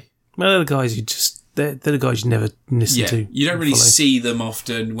 aren't they? Well, they're the guys they're the guys you never listen to. You don't really see them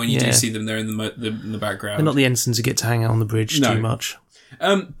often. When you do see them, they're in the background. They're not the ensigns who get to hang out on the bridge too much.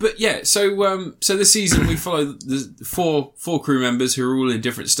 But yeah, so this season we follow the four crew members who are all in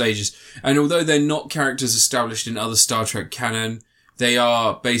different stages. And although they're not characters established in other Star Trek canon, they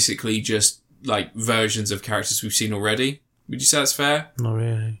are basically just like versions of characters we've seen already. Would you say that's fair? Not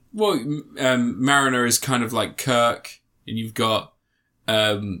really. Well, Mariner is kind of like Kirk, and you've got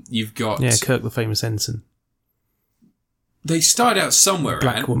Kirk, the famous ensign. They started out somewhere.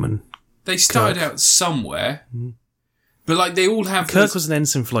 Black woman. They started out somewhere, but like they all have. Kirk was an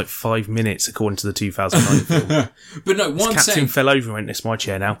ensign for like 5 minutes, according to the 2009 film. But no, what I'm captain saying fell over and went, "It's my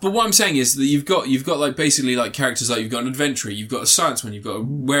chair now." But what I'm saying is that you've got like basically like characters like you've got an adventurer, you've got a science one, you've got a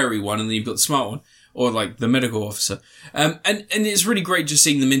wary one, and then you've got the smart one. Or like the medical officer. And it's really great just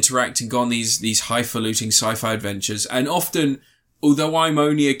seeing them interact and go on these highfalutin sci-fi adventures. And often, although I'm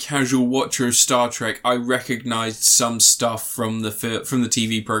only a casual watcher of Star Trek, I recognised some stuff from the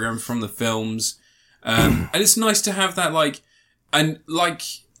TV programs, from the films. And it's nice to have that like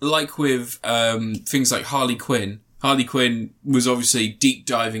with, things like Harley Quinn. Harley Quinn was obviously deep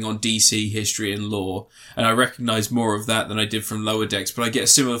diving on DC history and lore, and I recognise more of that than I did from Lower Decks, but I get a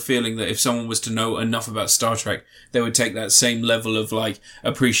similar feeling that if someone was to know enough about Star Trek, they would take that same level of, like,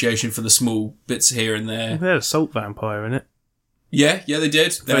 appreciation for the small bits here and there. They had a salt vampire in it. Yeah, they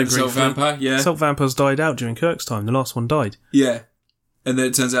did. They had a salt vampire, yeah. Salt vampires died out during Kirk's time. The last one died. Yeah. And then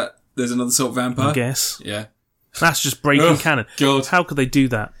it turns out there's another salt vampire. I guess. Yeah. That's just breaking canon. God. How could they do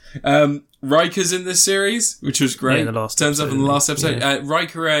that? Riker's in this series, which was great. Yeah, Turns up in the last episode. Yeah.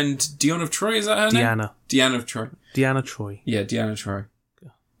 Riker and Dion of Troy, is that her name? Deanna of Troy. Deanna Troy. Yeah, Deanna Troy.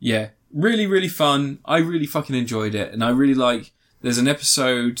 Yeah. Really, really fun. I really fucking enjoyed it. And I really like, there's an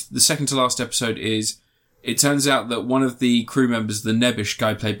episode, the second to last episode is, it turns out that one of the crew members, the Nebbish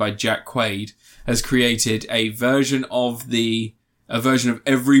guy played by Jack Quaid, has created a version of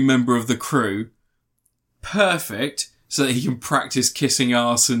every member of the crew, perfect, so that he can practice kissing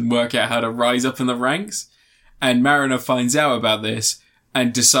ass and work out how to rise up in the ranks. And Mariner finds out about this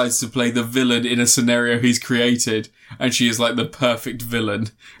and decides to play the villain in a scenario he's created. And she is like the perfect villain.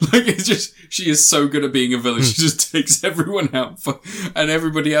 Like, it's just, she is so good at being a villain. She just takes everyone out. And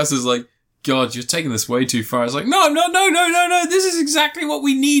everybody else is like, God, you're taking this way too far. I was like, no, this is exactly what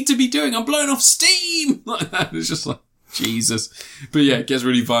we need to be doing. I'm blowing off steam. Like that. It's just like, Jesus. But yeah, it gets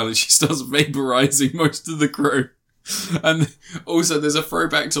really violent. She starts vaporizing most of the crew. And also there's a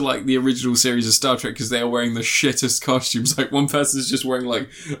throwback to like the original series of Star Trek because they are wearing the shittest costumes. Like one person's just wearing like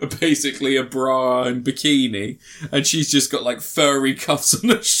basically a bra and bikini, and she's just got like furry cuffs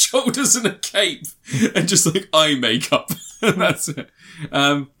on her shoulders and a cape and just like eye makeup. That's it.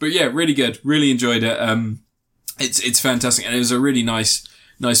 But yeah, really good. Really enjoyed it. It's fantastic, and it was a really nice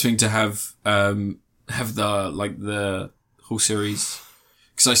thing to have the whole series.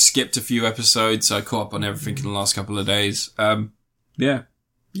 Because I skipped a few episodes, so I caught up on everything in the last couple of days. Yeah,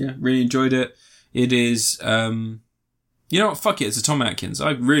 really enjoyed it. It is, you know what, fuck it, it's a Tom Atkins.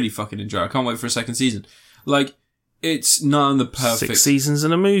 I really fucking enjoy it. I can't wait for a second season. Like, it's not the perfect... 6 seasons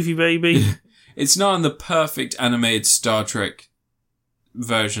in a movie, baby. It's not in the perfect animated Star Trek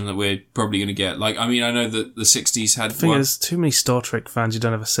version that we're probably going to get. Like, I mean, I know that the 60s had... The thing is, too many Star Trek fans who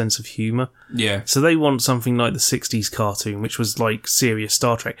don't have a sense of humour. Yeah. So they want something like the 60s cartoon, which was like serious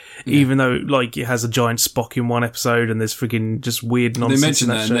Star Trek. Yeah. Even though, like, it has a giant Spock in one episode and there's friggin' just weird nonsense. They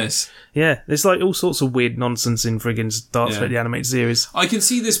mentioned that in this. Yeah, there's like all sorts of weird nonsense in friggin' Star Trek, the animated series. I can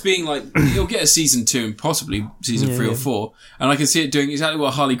see this being like, you'll get a season 2 and possibly season 3 or 4. And I can see it doing exactly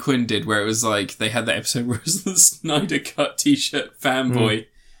what Harley Quinn did, where it was like, they had that episode where it was the Snyder Cut t-shirt fanboy.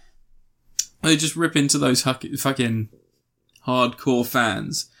 They just rip into those fucking hardcore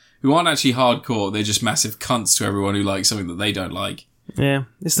fans who aren't actually hardcore. They're just massive cunts to everyone who likes something that they don't like. Yeah,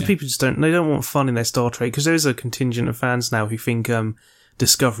 it's the people who just don't want fun in their Star Trek, because there is a contingent of fans now who think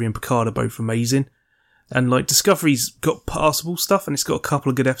Discovery and Picard are both amazing. And like Discovery's got passable stuff and it's got a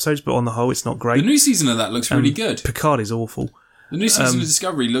couple of good episodes, but on the whole it's not great. The new season of that looks really good. Picard is awful. The new season of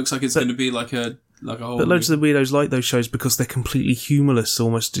Discovery looks like it's going to be like a whole... But loads of the weirdos like those shows because they're completely humourless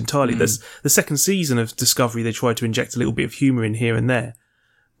almost entirely. There's the second season of Discovery, they tried to inject a little bit of humour in here and there.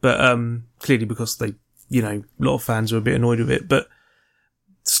 But clearly because they, a lot of fans were a bit annoyed with it. But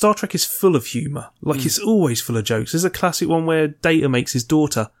Star Trek is full of humour. Like, it's always full of jokes. There's a classic one where Data makes his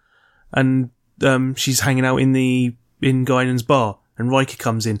daughter and she's hanging out in Guinan's bar. And Riker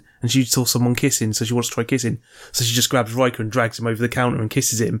comes in, and she saw someone kissing, so she wants to try kissing. So she just grabs Riker and drags him over the counter and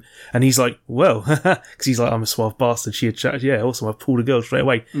kisses him. And he's like, well, because he's like, I'm a suave bastard. She had chatted, yeah, awesome, I've pulled a girl straight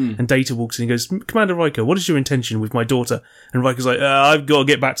away. And Data walks in and goes, Commander Riker, what is your intention with my daughter? And Riker's like, I've got to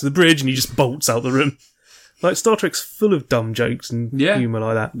get back to the bridge, and he just bolts out the room. Like, Star Trek's full of dumb jokes and humour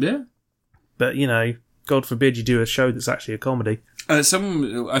like that. Yeah. But, God forbid you do a show that's actually a comedy. I think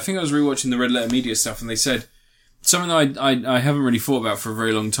I was rewatching the Red Letter Media stuff, and they said, something that I haven't really thought about for a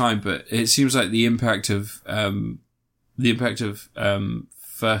very long time, but it seems like the impact of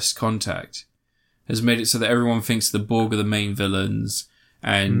First Contact has made it so that everyone thinks the Borg are the main villains,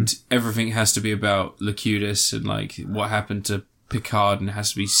 and everything has to be about Locutus and like what happened to Picard, and it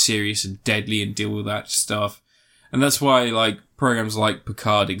has to be serious and deadly and deal with that stuff. And that's why like programs like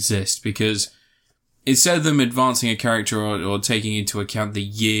Picard exist, because instead of them advancing a character or taking into account the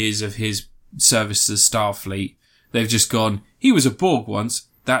years of his service to the Starfleet, they've just gone, he was a Borg once,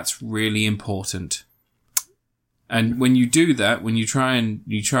 that's really important. And when you do that, when you try and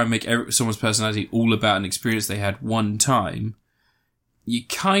make someone's personality all about an experience they had one time, you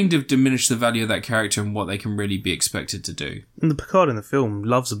kind of diminish the value of that character and what they can really be expected to do. And the Picard in the film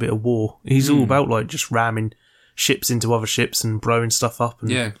loves a bit of war. He's all about like just ramming ships into other ships and blowing stuff up.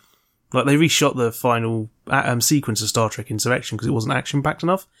 And, like they reshot the final sequence of Star Trek Insurrection because it wasn't action-packed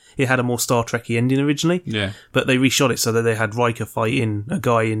enough. It had a more Star Trek-y ending originally. Yeah. But they reshot it so that they had Riker fighting a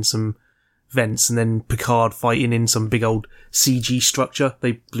guy in some vents and then Picard fighting in some big old CG structure.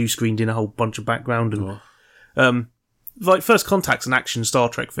 They blue-screened in a whole bunch of background. And like First Contact's an action Star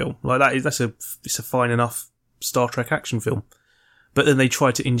Trek film. Like it's a fine enough Star Trek action film. But then they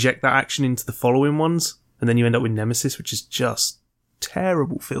try to inject that action into the following ones, and then you end up with Nemesis, which is just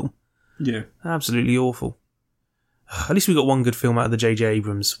terrible film. Yeah. Absolutely awful. At least we got one good film out of the J.J.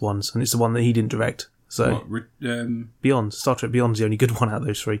 Abrams ones, and it's the one that he didn't direct. So, Beyond. Star Trek Beyond's the only good one out of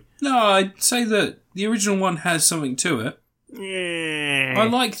those three. No, I'd say that the original one has something to it. Yeah. I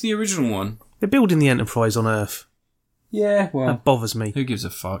like the original one. They're building the Enterprise on Earth. Yeah, well. That bothers me. Who gives a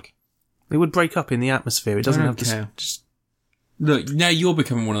fuck? It would break up in the atmosphere. It doesn't have to. Look, now you're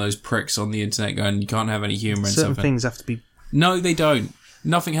becoming one of those pricks on the internet going, you can't have any humour and certain things have to be... No, they don't.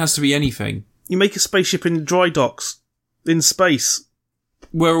 Nothing has to be anything. You make a spaceship in dry docks. In space.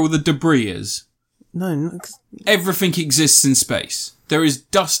 Where all the debris is. No. Everything exists in space. There is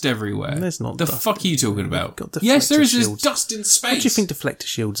dust everywhere. There's not the dust. fuck are you talking about? Yes, there is. There's dust in space. What do you think deflector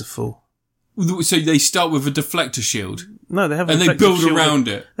shields are for? So they start with a deflector shield. No, they have a and they build around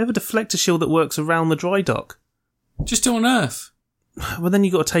it. They have a deflector shield that works around the dry dock. Just on Earth. Well, then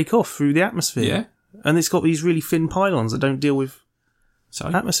you've got to take off through the atmosphere. Yeah. And it's got these really thin pylons that don't deal with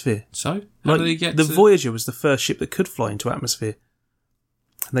atmosphere. So? How do they get the Voyager was the first ship that could fly into atmosphere.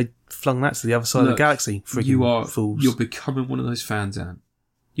 And they flung that to the other side of the galaxy. Fools. You're becoming one of those fans, Ant.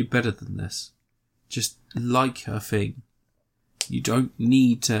 You're better than this. Just like her thing. You don't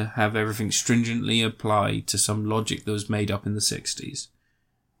need to have everything stringently applied to some logic that was made up in the 60s.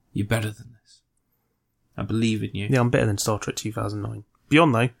 You're better than this. I believe in you. Yeah, I'm better than Star Trek 2009.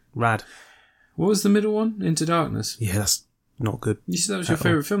 Beyond, though, rad. What was the middle one? Into Darkness. Yeah, that's not good. You said that was your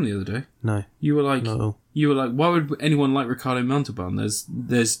favourite film the other day. No. You were like, why would anyone like Ricardo Montalban?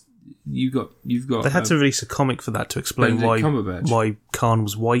 You've got. They had to release a comic for that to explain why Khan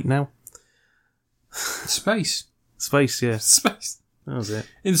was white now. Space, yeah. Space. That was it.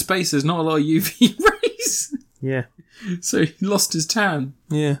 In space, there's not a lot of UV rays. Yeah. So he lost his tan.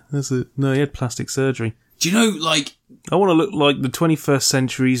 Yeah, that's it. No, he had plastic surgery. Do you know, like... I want to look like the 21st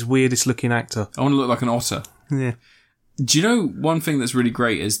century's weirdest looking actor. I want to look like an otter. Yeah. Do you know one thing that's really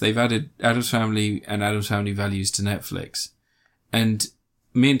great is they've added Addams Family and Addams Family Values to Netflix. And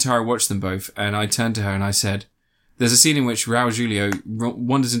me and Tara watched them both, and I turned to her and I said, there's a scene in which Raul Julia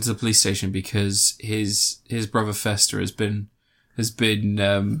wanders into the police station because his brother Fester has been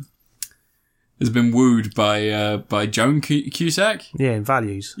wooed by Joan Cusack. Yeah, in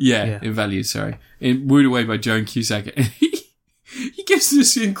Values. Yeah. In Values, sorry. Wooed away by Joan Cusack. He gives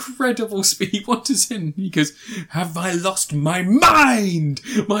this incredible speech. He wanders in. He goes, "Have I lost my mind?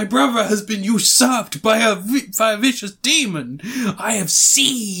 My brother has been usurped by a vicious demon. I have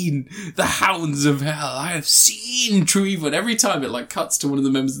seen the hounds of hell. I have seen true evil." And every time it cuts to one of the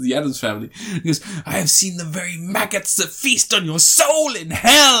members of the Addams family. He goes, "I have seen the very maggots that feast on your soul in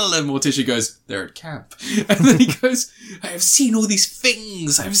hell." And Morticia goes, "They're at camp." And then he goes, "I have seen all these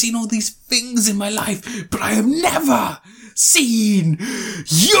things. I have seen all these things in my life, but I have never seen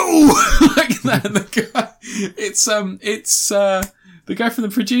you." Like that. And the guy, it's the guy from the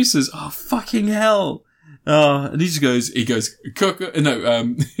producers. Oh, fucking hell. And he goes,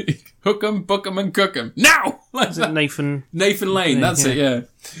 hook 'em, book 'em, and cook 'em. Now! Is it Nathan Lane, that's it, yeah.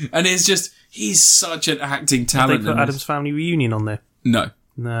 And it's just, he's such an acting talent. Have they put Addams Family Reunion on there? No,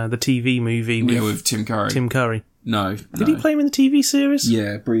 the TV movie with Tim Curry. No. Did he play him in the TV series?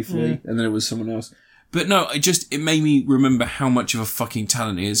 Yeah, briefly. And then it was someone else. But no, it made me remember how much of a fucking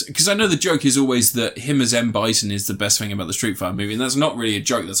talent he is. Because I know the joke is always that him as M. Bison is the best thing about the Street Fighter movie, and that's not really a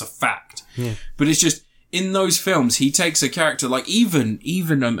joke, that's a fact. Yeah. But it's just, in those films, he takes a character like even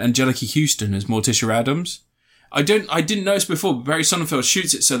Angelica Houston as Morticia Addams. I didn't notice before, but Barry Sonnenfeld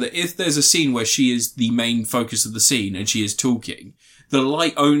shoots it so that if there's a scene where she is the main focus of the scene and she is talking, the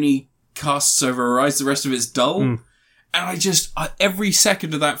light only casts over her eyes, the rest of it's dull. And every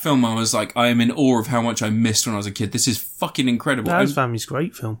second of that film, I was like, I am in awe of how much I missed when I was a kid. This is fucking incredible. Addams Family's a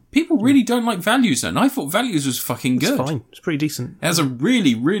great film. People really don't like Values, and I thought Values was fucking good. It's fine. It's pretty decent. There's a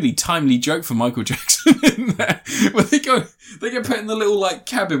really, really timely joke from Michael Jackson in there. Where they get put in the little,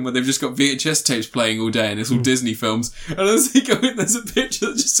 cabin where they've just got VHS tapes playing all day, and it's all Disney films. And as they go in, there's a picture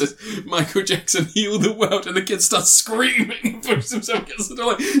that just says, "Michael Jackson, heal the world," and the kid starts screaming and pushes himself against the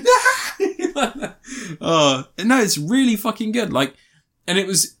door no, it's really fucking good. And it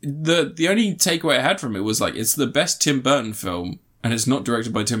was, the only takeaway I had from it was, it's the best Tim Burton film, and it's not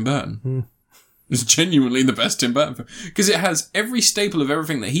directed by Tim Burton. It's genuinely the best Tim Burton film. Because it has every staple of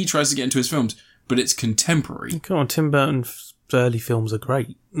everything that he tries to get into his films, but it's contemporary. Come on, Tim Burton's early films are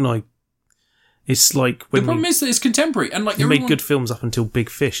great. It's like when the problem is that it's contemporary, and he made good films up until Big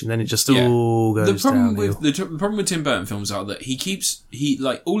Fish, and then it just all goes downhill. The problem with Tim Burton films are that he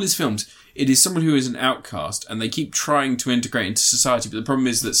all his films, it is someone who is an outcast, and they keep trying to integrate into society. But the problem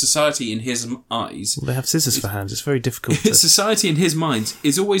is that society, in his eyes, they have scissors for hands. It's very difficult. Society, in his mind,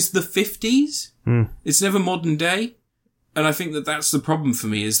 is always the 50s. It's never modern day. And I think that that's the problem for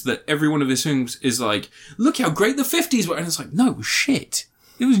me, is that every one of his films is like, look how great the 50s were. And it's like, no, it was shit.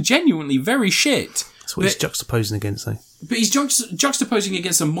 It was genuinely very shit. That's what he's juxtaposing against, though. But he's juxtaposing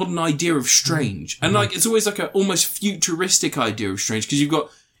against a modern idea of strange. And it's always like a almost futuristic idea of strange. Because you've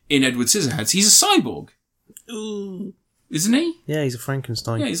got, in Edward Scissorhands, he's a cyborg. Ooh. Isn't he? Yeah, he's a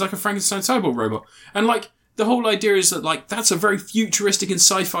Frankenstein. Yeah, he's like a Frankenstein cyborg robot. And the whole idea is that that's a very futuristic and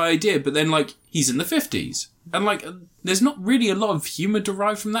sci-fi idea, but then he's in the 50s. And there's not really a lot of humour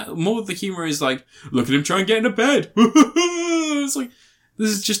derived from that. More of the humour is look at him try and get into bed. It's this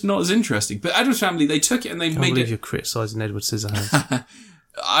is just not as interesting. But Addams Family, they took it and they made it... I believe you're criticising Edward Scissorhands.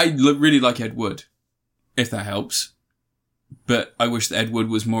 I really like Ed Wood, if that helps. but I wish that Ed Wood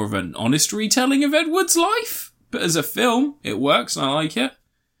was more of an honest retelling of Ed Wood's life. But as a film, it works and I like it.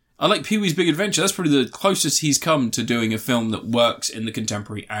 I like Pee-wee's Big Adventure. That's probably the closest he's come to doing a film that works in the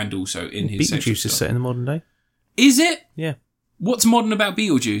contemporary and also in his Beetlejuice is set in the modern day. Is it? Yeah. What's modern about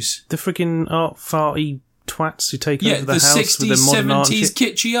Beetlejuice? The freaking art farty twats who take over the house 60s, with their modern art. 70s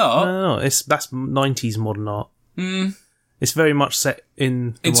kitschy art. No, that's 90s modern art. It's very much set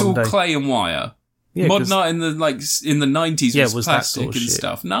in the It's modern all day. clay and wire. Yeah, modern art in the 90s was plastic that sort of and shit.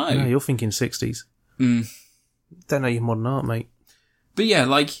 stuff. No, you're thinking 60s. Don't know your modern art, mate. But yeah,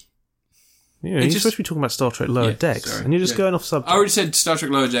 like... Yeah, you're supposed to be talking about Star Trek Lower Decks, and you're just going off subject. I already said Star Trek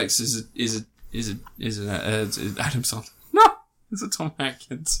Lower Decks is an Adam Sandler. No, it's a Tom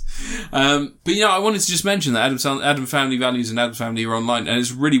Atkins. But I wanted to just mention that Adam Family Values and Adam Family are online, and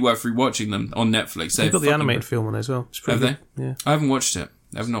it's really worth rewatching them on Netflix. They've got the animated film on it as well. It's pretty good. They? Yeah. I haven't watched it.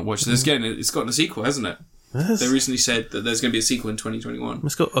 I've not watched it. It's gotten a sequel, hasn't it? Yes. They recently said that there's going to be a sequel in 2021.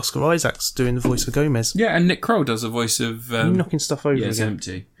 It's got Oscar Isaacs doing the voice of Gomez. Yeah, and Nick Kroll does the voice of... You're knocking stuff over again. It's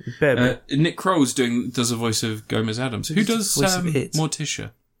empty. Nick Kroll does the voice of Gomez Adams. Who does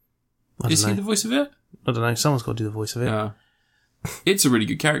Morticia? Is he the voice of it? I don't know. Someone's got to do the voice of it. It's a really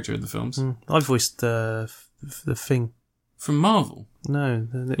good character in the films. I voiced the Thing. From Marvel? No.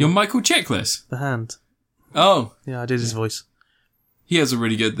 You're Michael Chiklis? The Hand. Oh. Yeah, I did his voice. He has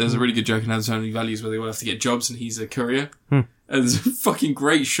there's a really good joke in Adam's Family Values where they all have to get jobs and he's a courier. And there's a fucking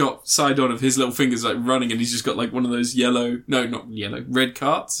great shot side on of his little fingers like running and he's just got like one of those red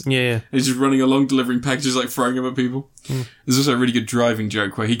carts. Yeah. And he's just running along delivering packages like throwing them at people. There's also a really good driving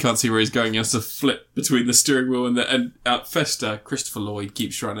joke where he can't see where he's going. He has to flip between the steering wheel and Fester, Christopher Lloyd,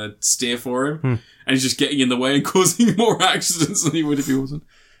 keeps trying to steer for him. And he's just getting in the way and causing more accidents than he would if he wasn't.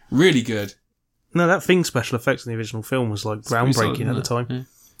 Really good. No, that Thing special effects in the original film was like groundbreaking at the time.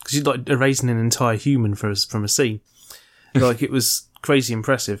 Because you'd like erasing an entire human from a scene. Like, it was crazy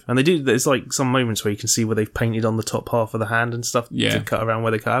impressive. And there's like some moments where you can see where they've painted on the top half of the hand and stuff to cut around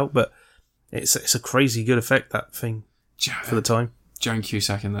where they cut out. But it's a crazy good effect, that thing, for the time. Joan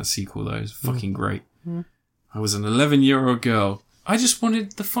Cusack in that sequel, though, is fucking great. I was an 11-year-old girl. I just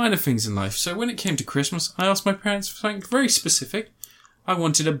wanted the finer things in life. So when it came to Christmas, I asked my parents for something very specific. I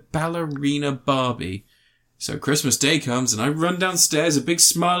wanted a ballerina Barbie. So Christmas Day comes and I run downstairs, a big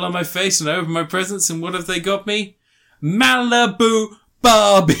smile on my face, and I open my presents, and what have they got me? Malibu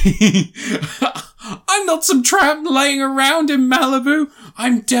Barbie! I'm not some tramp laying around in Malibu.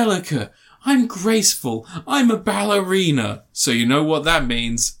 I'm delicate. I'm graceful. I'm a ballerina. So you know what that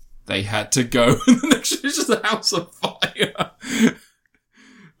means. They had to go. And the next year it's just a house on fire.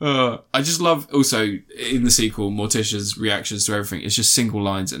 I just love, also, in the sequel, Morticia's reactions to everything. It's just single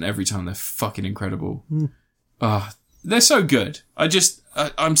lines, and every time they're fucking incredible. They're so good.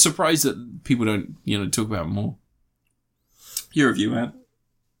 I'm surprised that people don't, talk about them more. Your review, man.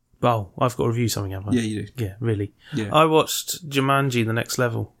 Well, I've got to review something, haven't I? Yeah, you do. Yeah, really. Yeah. I watched Jumanji: The Next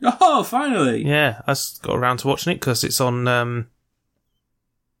Level. Oh, finally! Yeah, I got around to watching it because it's on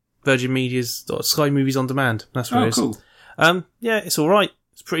Virgin Media's Sky Movies On Demand. That's where it is. Cool. Yeah, it's alright.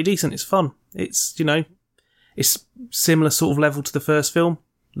 It's pretty decent. It's fun. It's, it's similar sort of level to the first film.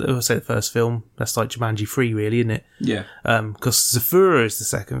 I say the first film. That's like Jumanji 3, really, isn't it? Yeah. Because Zafura is the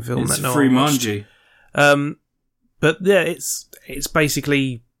second film. It's Freemanji. But yeah, it's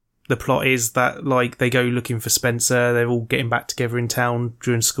basically, the plot is that, like, they go looking for Spencer. They're all getting back together in town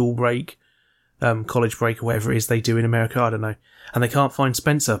during school break, college break, or whatever it is they do in America. I don't know. And they can't find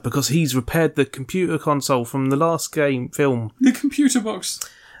Spencer because he's repaired the computer console from the last film. The computer box.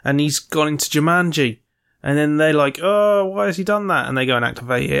 And he's gone into Jumanji. And then they're like, oh, why has he done that? And they go and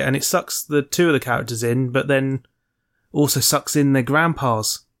activate it. And it sucks the two of the characters in, but then also sucks in their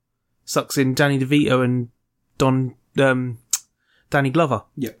grandpas. Sucks in Danny DeVito and Danny Glover.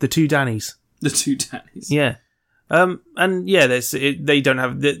 Yeah. The two Dannys. The two Dannys. Yeah. And yeah, they don't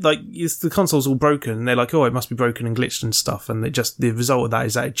have, the console's all broken, and they're like, oh, it must be broken and glitched and stuff, and the result of that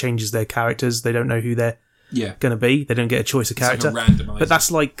is that it changes their characters. They don't know who they're going to be. They don't get a choice of character. Like a randomizer. But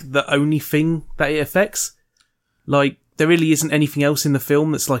that's like the only thing that it affects. Like, there really isn't anything else in the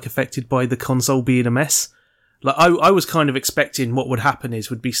film that's like affected by the console being a mess. Like, I was kind of expecting what would happen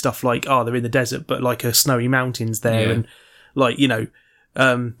would be stuff like, oh, they're in the desert, but like a snowy mountains there, and like,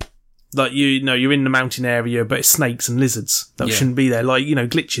 like, you're in the mountain area, but it's snakes and lizards that shouldn't be there. Like,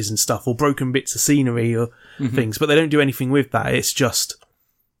 glitches and stuff, or broken bits of scenery or things. But they don't do anything with that. It's just,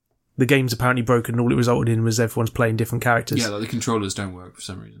 the game's apparently broken, and all it resulted in was everyone's playing different characters. Yeah, like the controllers don't work for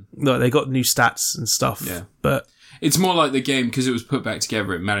some reason. Like, they got new stats and stuff. Yeah. But it's more like the game, because it was put back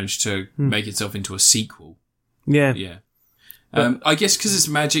together, it managed to make itself into a sequel. Yeah. Yeah. I guess because it's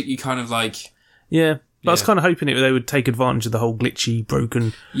Magic, you kind of like... Yeah. But I was kind of hoping they would take advantage of the whole glitchy,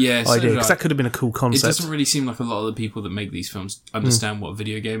 broken idea, because that could have been a cool concept. It doesn't really seem like a lot of the people that make these films understand what a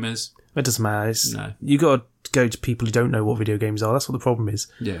video game is. It doesn't matter. You got to go to people who don't know what video games are. That's what the problem is.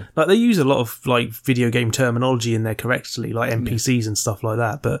 Yeah. Like, they use a lot of, like, video game terminology in there correctly, like NPCs and stuff like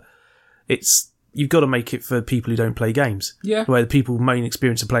that, but you've got to make it for people who don't play games. Yeah. Where the people's main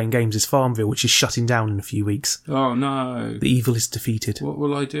experience of playing games is Farmville, which is shutting down in a few weeks. Oh, no. The evil is defeated. What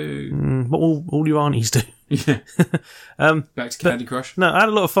will I do? What will all your aunties do? Yeah. Back to Candy Crush. No, I had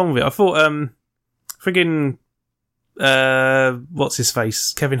a lot of fun with it. I thought, friggin', what's his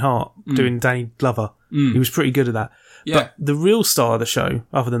face? Kevin Hart doing Danny Glover. He was pretty good at that. Yeah. But the real star of the show,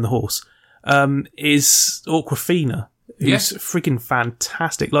 other than the horse, is Awkwafina, who's friggin'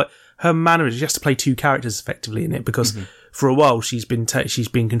 fantastic. Like, her mannerisms, she has to play two characters effectively in it because for a while she's been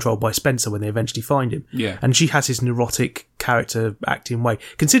controlled by Spencer when they eventually find him. Yeah. And she has his neurotic character acting way.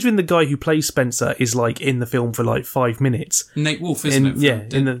 Considering the guy who plays Spencer is like in the film for like 5 minutes. Nate Wolff, isn't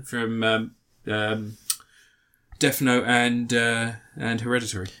it? From Death Note and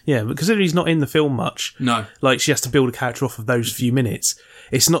Hereditary. Yeah, but considering he's not in the film much, no, like she has to build a character off of those few minutes.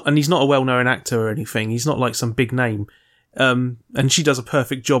 It's not, and he's not a well-known actor or anything. He's not like some big name. And she does a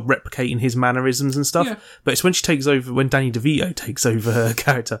perfect job replicating his mannerisms and stuff. Yeah. But it's when Danny DeVito takes over her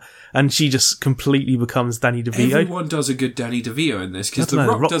character, and she just completely becomes Danny DeVito. Everyone does a good Danny DeVito in this, because The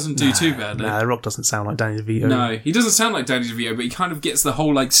Rock doesn't do too badly. The Rock doesn't sound like Danny DeVito. No, he doesn't sound like Danny DeVito, but he kind of gets the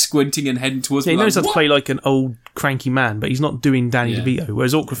whole like squinting and heading towards. Yeah, he knows how to play like an old cranky man, but he's not doing Danny DeVito.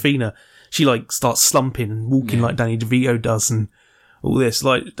 Whereas Awkwafina, she like starts slumping and walking like Danny DeVito does, and all this.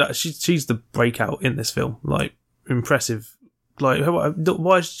 Like that, she's the breakout in this film. Like, impressive. Like,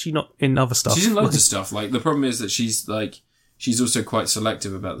 why is she not in other stuff? She's in loads of stuff. Like, the problem is that she's also quite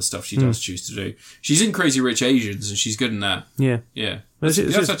selective about the stuff she does choose to do. She's in Crazy Rich Asians, and she's good in that. Yeah. Yeah. That's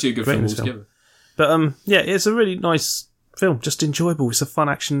actually a good film altogether. But, it's a really nice film. Just enjoyable. It's a fun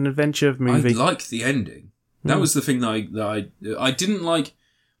action adventure movie. I like the ending. That was the thing that I didn't like.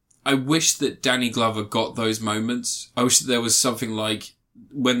 I wish that Danny Glover got those moments. I wish that there was something like,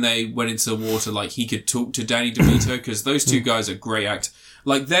 when they went into the water, like he could talk to Danny DeVito, because those two guys are great actors.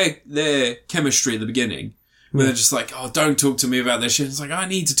 Like their chemistry at the beginning, where they're just like, "Oh, don't talk to me about this shit." It's like, I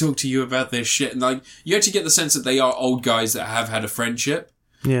need to talk to you about this shit, and like you actually get the sense that they are old guys that have had a friendship.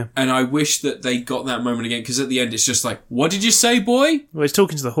 Yeah. And I wish that they got that moment again, because at the end it's just like, "What did you say, boy?" Well, he's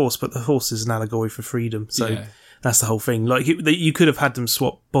talking to the horse, but the horse is an allegory for freedom, so that's the whole thing. Like you could have had them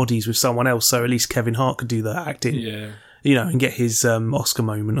swap bodies with someone else, so at least Kevin Hart could do the acting. Yeah. You know, and get his Oscar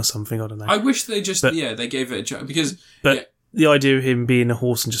moment or something. I don't know. I wish they just they gave it a chance, because the idea of him being a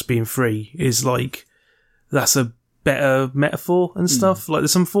horse and just being free is like, that's a better metaphor and stuff. Like,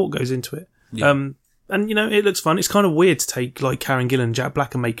 there's some thought goes into it. Yeah. And you know, it looks fun. It's kind of weird to take like Karen Gillan and Jack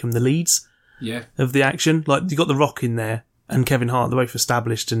Black and make them the leads. Yeah. Of the action. Like, you got The Rock in there and Kevin Hart. They're both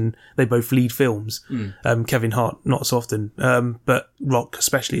established and they both lead films. Kevin Hart not so often, but Rock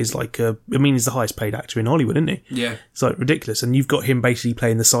especially is like he's the highest paid actor in Hollywood, isn't he? Yeah, it's like ridiculous. And you've got him basically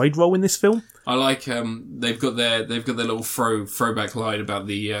playing the side role in this film. I like they've got their little throwback line about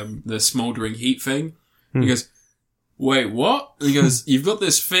the smouldering heat thing. He goes, "Wait, what?" And he goes, "You've got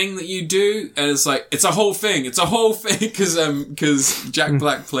this thing that you do," and it's like, it's a whole thing, because Jack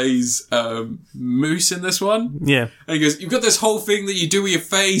Black plays Moose in this one. Yeah, and he goes, "You've got this whole thing that you do with your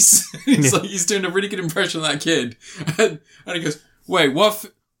face." It's like he's doing a really good impression of that kid, and he goes, "Wait, what?"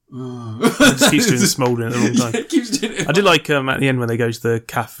 Just keeps doing smouldering at the wrong time. Yeah, keeps doing it. I did like at the end when they go to the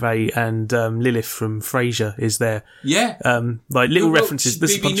cafe and Lilith from Frasier is there. Yeah, like little references.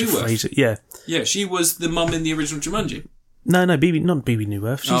 This is a bunch of Frasier. Yeah, yeah. She was the mum in the original Jumanji. No, not BB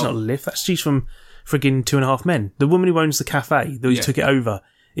Newirth. She's not Lilith. She's from friggin' 2.5 Men. The woman who owns the cafe, who took it over,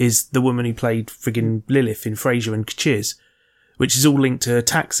 is the woman who played friggin' Lilith in Frasier and Cheers, which is all linked to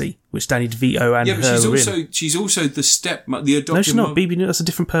Taxi, which Danny DeVito and her were in. She's also the adopted. No, she's not. BB Newirth, that's a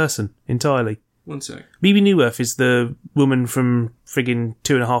different person entirely. One sec. BB Newirth is the woman from friggin'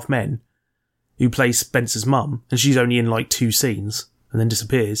 2.5 Men who plays Spencer's mum, and she's only in like 2 scenes and then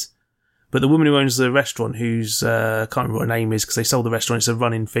disappears. But the woman who owns the restaurant, who's I can't remember what her name is because they sold the restaurant. It's a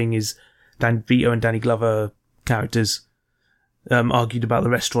running thing. Is Danny DeVito and Danny Glover characters argued about the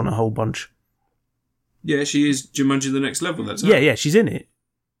restaurant a whole bunch. Yeah, she is Jumanji: The Next Level. That's her. Yeah, she's in it.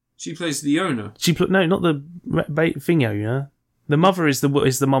 She plays the owner. No, not the thing owner. The mother is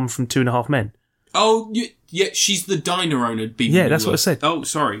the mum from 2.5 Men. Oh, yeah, she's the diner owner. Yeah, that's what I said. Oh,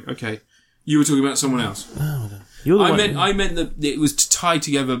 sorry. Okay, you were talking about someone else. Oh, you're the one. I meant that it was to tie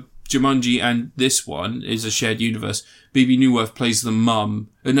together Jumanji and this one is a shared universe. BB Newirth plays the mum.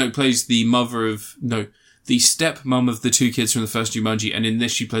 Plays the mother of the stepmom of the two kids from the first Jumanji, and in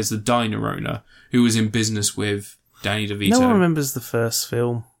this she plays the diner owner who was in business with Danny DeVito. No one remembers the first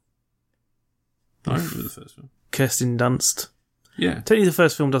film. I remember the first film. Kirsten Dunst. Yeah. Technically the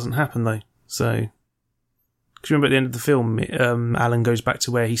first film doesn't happen though, so... Because remember at the end of the film, Alan goes back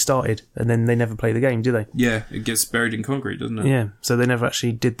to where he started, and then they never play the game, do they? Yeah, it gets buried in concrete, doesn't it? Yeah, so they never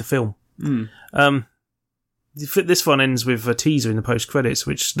actually did the film. Mm. This one ends with a teaser in the post-credits,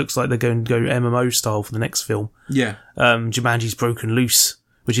 which looks like they're going to go MMO style for the next film. Yeah. Jumanji's Broken Loose,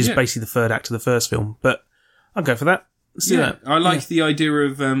 which is basically the third act of the first film. But I'll go for that. Let's do that. I like the idea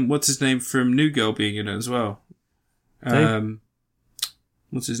of, what's his name from New Girl being in it as well.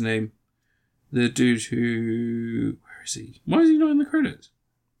 What's his name? The dude who... Where is he? Why is he not in the credits?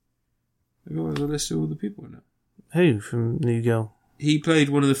 I've got a list of all the people in it. Who from New Girl? He played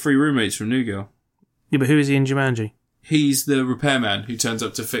one of the 3 roommates from New Girl. Yeah, but who is he in Jumanji? He's the repairman who turns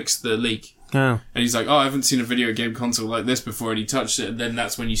up to fix the leak. Oh. And he's like, I haven't seen a video game console like this before, and he touched it, and then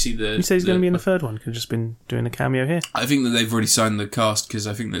that's when you see the... You say he's going to be in the third one? Could have just been doing a cameo here. I think that they've already signed the cast, because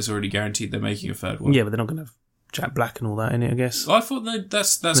I think that's already guaranteed they're making a third one. Yeah, but they're not going to have Jack Black and all that in it, I guess. Well, I thought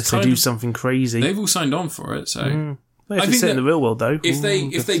that's unless they do something crazy. They've all signed on for it, so... If it's set in the real world, though. If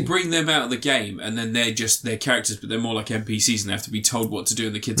they bring them out of the game, and then they're just their characters, but they're more like NPCs, and they have to be told what to do,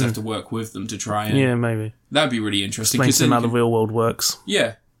 and the kids have to work with them to try and... Yeah, maybe. That'd be really interesting. Explain to them how the real world works.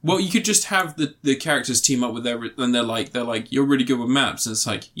 Yeah. Well, you could just have the characters team up with and they're like, you're really good with maps. And it's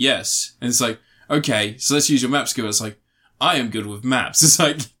like, yes. And it's like, okay, so let's use your map skill. It's like, I am good with maps. It's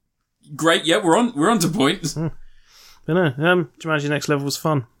like, great, yeah, we're on to point. But no, Jumanji Next Level was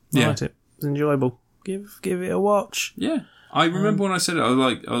fun. I liked it. It was enjoyable. Give it a watch. Yeah. I remember when I said it,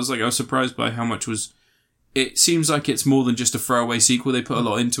 I was surprised by how much it seems like it's more than just a throwaway sequel. They put a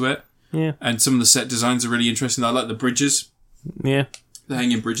lot into it. Yeah. And some of the set designs are really interesting. I like the bridges. Yeah. The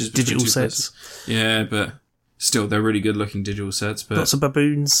hanging bridges. Digital sets. Places. Yeah, but still, they're really good looking digital sets. But lots of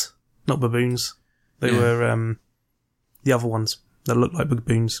baboons. Not baboons. They were the other ones that looked like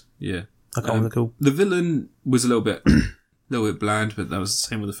baboons. Yeah. I can't remember the call. The villain was a little bit bland, but that was the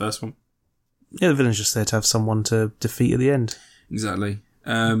same with the first one. Yeah, the villain's just there to have someone to defeat at the end. Exactly.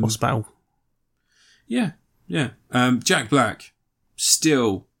 Boss battle. Yeah, yeah. Jack Black,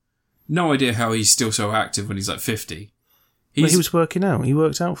 still, no idea how he's still so active when he's like 50. He was working out. He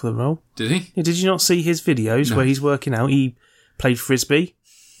worked out for the role. Did he? Yeah, did you not see his videos where he's working out? He played frisbee.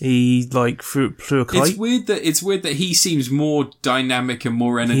 He flew a kite. It's weird that he seems more dynamic and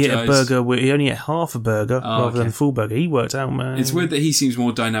more energized. He ate a burger. He only ate half a burger rather than a full burger. He worked out, man. It's weird that he seems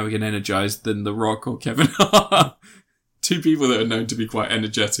more dynamic and energized than The Rock or Kevin Hart. 2 people that are known to be quite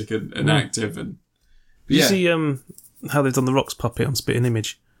energetic and active. And Did you see how they've done the Rock's puppet on Spitting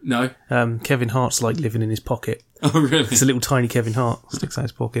Image? No. Kevin Hart's living in his pocket. Oh, really? It's a little tiny Kevin Hart sticks out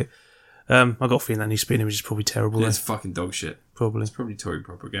his pocket. I got a feeling that new Spitting Image is probably terrible. It's fucking dog shit. Probably. It's probably Tory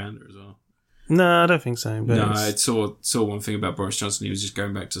propaganda as well. No, I don't think so. But no, I saw one thing about Boris Johnson. He was just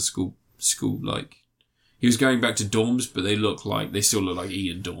going back to school. He was going back to dorms, but they still look like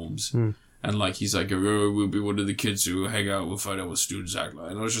Ian dorms. And he's like, oh, we'll be one of the kids who will hang out. We'll find out what students act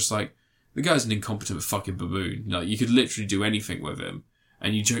like. And I was just like, the guy's an incompetent fucking baboon. You could literally do anything with him.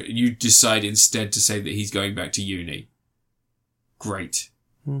 And you decide instead to say that he's going back to uni. Great.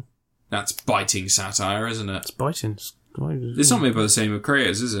 That's biting satire, isn't it? It's biting. It's not made by the same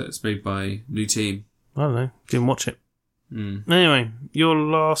creators, is it? It's made by New Team. I don't know. Didn't watch it. Anyway, your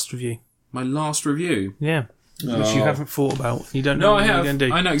last review. My last review? Yeah. Which you haven't thought about. You don't know what you're going to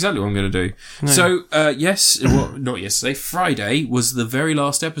do. I know exactly what I'm going to do. No. So, not yesterday, Friday was the very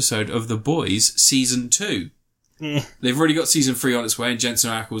last episode of The Boys Season 2. They've already got Season 3 on its way, and Jensen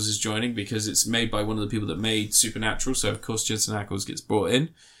Ackles is joining because it's made by one of the people that made Supernatural, so of course Jensen Ackles gets brought in.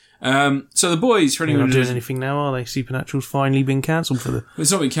 So The Boys, for anyone who's not doing anything now, are they? Supernatural's finally been cancelled for the...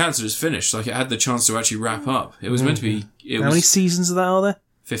 It's not been cancelled, it's finished. It had the chance to actually wrap up. It was meant to be... How many seasons of that are there?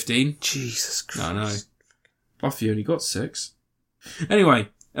 15. Jesus Christ. I know. Buffy only got 6. Anyway,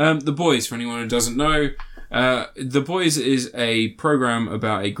 The Boys, for anyone who doesn't know, The Boys is a program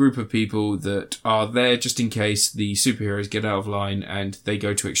about a group of people that are there just in case the superheroes get out of line, and they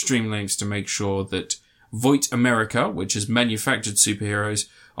go to extreme lengths to make sure that Voight America, which has manufactured superheroes,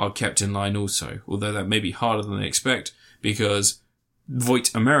 are kept in line also. Although that may be harder than they expect, because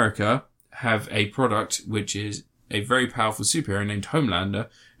Voight America have a product which is a very powerful superhero named Homelander,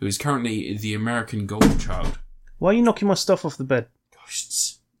 who is currently the American Golden Child. Why are you knocking my stuff off the bed?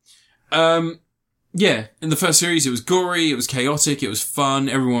 Ghosts. Yeah, in the first series it was gory, it was chaotic, it was fun,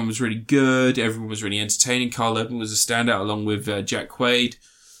 everyone was really good, everyone was really entertaining. Carl Urban was a standout along with Jack Quaid.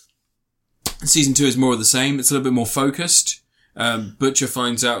 Season 2 is more of the same, it's a little bit more focused. Butcher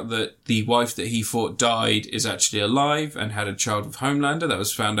finds out that the wife that he thought died is actually alive and had a child with Homelander. That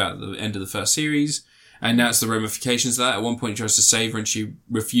was found out at the end of the first series. And now it's the ramifications of that. At one point, he tries to save her and she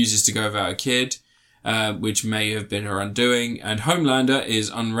refuses to go without a kid, which may have been her undoing. And Homelander is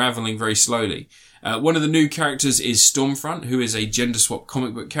unraveling very slowly. One of the new characters is Stormfront, who is a gender swap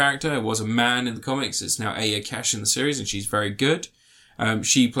comic book character. It was a man in the comics. It's now Aya Cash in the series, and she's very good.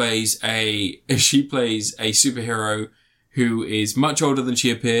 She plays a superhero who is much older than she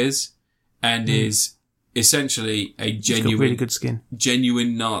appears and is essentially a genuine, really good skin.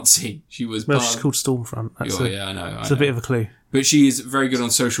 Genuine Nazi. She was she's called Stormfront. Yeah, I know. It's a bit of a clue. But she is very good on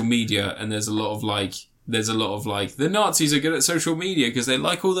social media, and there's a lot of the Nazis are good at social media because they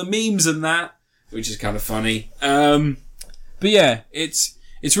like all the memes and that, which is kind of funny. But yeah, it's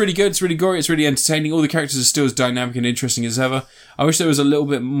really good, it's really gory, it's really entertaining. All the characters are still as dynamic and interesting as ever. I wish there was a little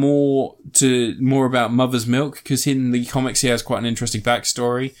bit more about Mother's Milk, because in the comics he has quite an interesting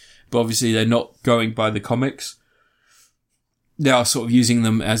backstory, but obviously they're not going by the comics. They are sort of using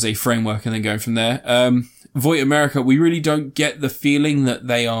them as a framework and then going from there. Voight America, we really don't get the feeling that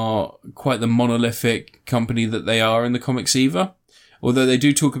they are quite the monolithic company that they are in the comics either. Although they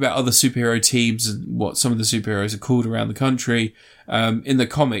do talk about other superhero teams and what some of the superheroes are called around the country. In the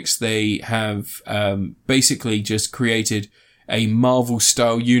comics, they have basically just created a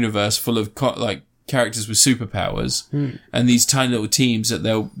Marvel-style universe full of characters with superpowers, and these tiny little teams that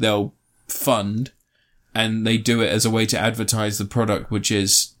they'll fund, and they do it as a way to advertise the product, which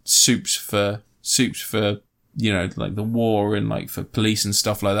is soups for like the war and like for police and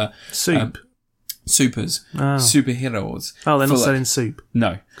stuff like that. Supers. Superheroes. Oh, they're not selling soup?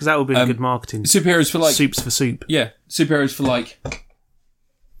 No. Because that would be good marketing. Superheroes for like... Soups for soup. Yeah. Superheroes for like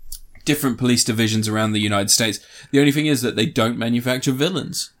different police divisions around the United States. The only thing is that they don't manufacture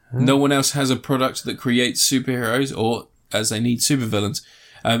villains. No one else has a product that creates superheroes, or as they need supervillains.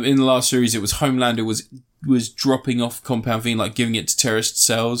 In the last series, it was Homelander was dropping off Compound V, like giving it to terrorist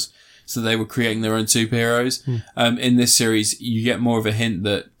cells, so they were creating their own superheroes. In this series, you get more of a hint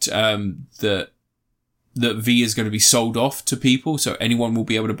that V is going to be sold off to people, so anyone will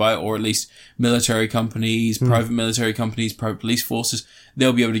be able to buy it, or at least military companies, private military companies, private police forces,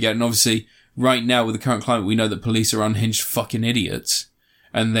 they'll be able to get it. And obviously, right now, with the current climate, we know that police are unhinged fucking idiots,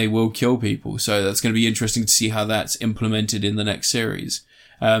 and they will kill people, so that's going to be interesting to see how that's implemented in the next series.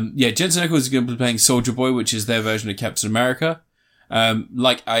 Jensen Ackles is going to be playing Soldier Boy, which is their version of Captain America.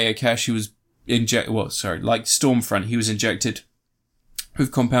 Like Aya Cash, he was like Stormfront, he was injected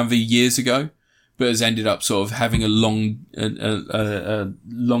with Compound V years ago, but has ended up sort of having a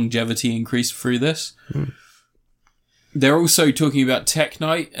longevity increase through this. They're also talking about Tech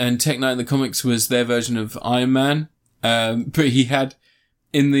Knight, and Tech Knight in the comics was their version of Iron Man. But he had,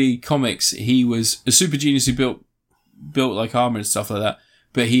 in the comics, he was a super genius who built like armor and stuff like that,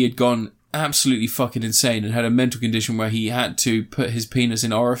 but he had gone absolutely fucking insane and had a mental condition where he had to put his penis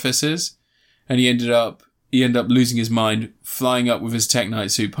in orifices, and he ended up losing his mind, flying up with his Tech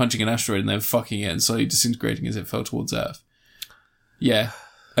Knight suit, punching an asteroid and then fucking it and slowly disintegrating as it fell towards Earth. Yeah.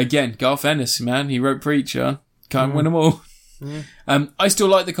 Again, Garth Ennis, man. He wrote Preacher. Can't win them all. I still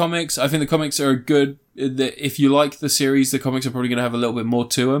like the comics. I think the comics are good. If you like the series, the comics are probably going to have a little bit more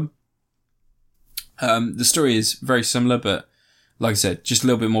to them. The story is very similar, but like I said, just a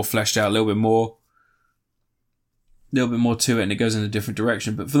little bit more fleshed out, a little bit more to it, and it goes in a different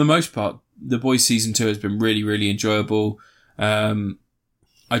direction. But for the most part, The Boys Season 2 has been really, really enjoyable. There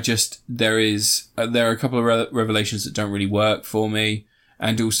are a couple of revelations that don't really work for me,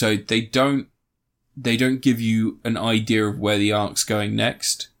 and also they don't give you an idea of where the arc's going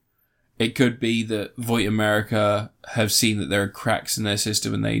next. It could be that Voight America have seen that there are cracks in their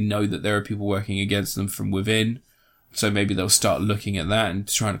system and they know that there are people working against them from within. So maybe they'll start looking at that and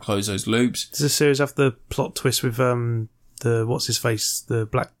trying to close those loops. Does this series have the plot twist with what's his face, the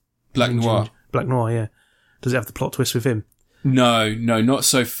Black Noir? Black Noir, yeah. Does it have the plot twist with him? No, not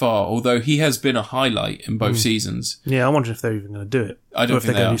so far. Although he has been a highlight in both seasons. Yeah, I wonder if they're even going to do it. I don't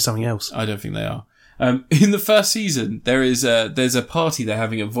think they're going to do something else. I don't think they are. In the first season, there's a party they're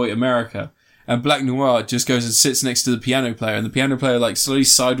having at Voight America, and Black Noir just goes and sits next to the piano player, and the piano player like slowly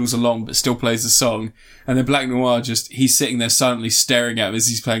sidles along but still plays the song, and then Black Noir he's sitting there silently staring at him as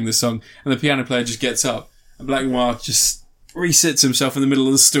he's playing the song, and the piano player just gets up, and Black Noir just resits himself in the middle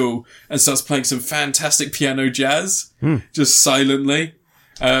of the stool and starts playing some fantastic piano jazz, just silently.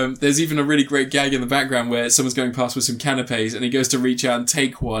 There's even a really great gag in the background where someone's going past with some canapes and he goes to reach out and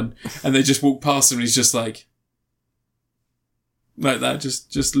take one and they just walk past him and he's just like that,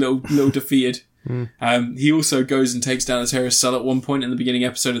 just little defeated. He also goes and takes down a terrorist cell at one point in the beginning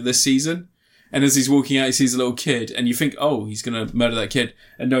episode of this season, And as he's walking out, he sees a little kid, and you think, oh, he's going to murder that kid.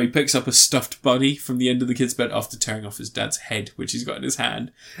 And no, he picks up a stuffed bunny from the end of the kid's bed after tearing off his dad's head, which he's got in his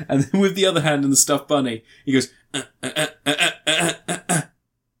hand. And then with the other hand and the stuffed bunny, he goes,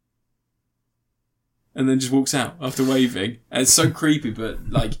 and then just walks out after waving. And it's so creepy, but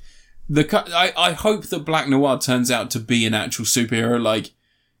like, I hope that Black Noir turns out to be an actual superhero. Like,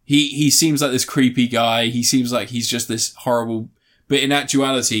 he seems like this creepy guy. He seems like he's just this horrible, but in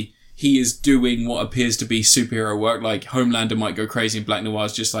actuality, he is doing what appears to be superhero work. Like, Homelander might go crazy and Black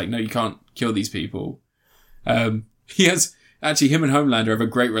Noir's just like, no, you can't kill these people. Him and Homelander have a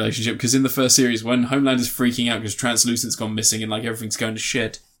great relationship, because in the first series, when Homelander's freaking out because Translucent's gone missing and like everything's going to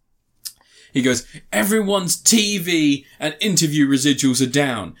shit, he goes, everyone's TV and interview residuals are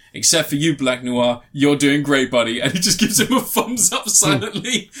down, except for you, Black Noir. You're doing great, buddy. And he just gives him a thumbs up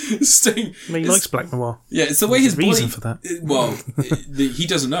silently. He likes Black Noir. Yeah, it's the way his reason body... for that. Well, he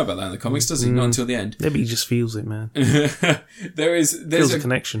doesn't know about that in the comics, does he? Not until the end. Yeah, but he just feels it, man. There's feels a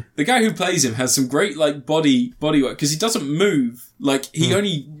connection. The guy who plays him has some great like body work, because he doesn't move. Like, he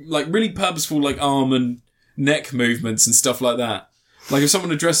only like really purposeful like arm and neck movements and stuff like that. Like, if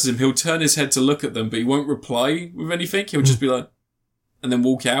someone addresses him, he'll turn his head to look at them, but he won't reply with anything. He'll just be like, and then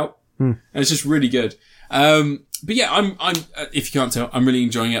walk out. And it's just really good. But yeah, I'm, if you can't tell, I'm really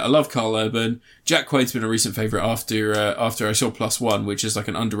enjoying it. I love Karl Urban. Jack Quaid's been a recent favourite after I saw Plus One, which is like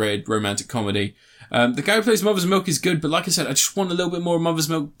an underrated romantic comedy. The guy who plays Mother's Milk is good, but like I said, I just want a little bit more of Mother's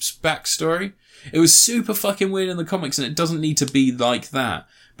Milk's backstory. It was super fucking weird in the comics, and it doesn't need to be like that.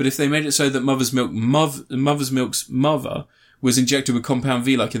 But if they made it so that Mother's Milk's mother was injected with Compound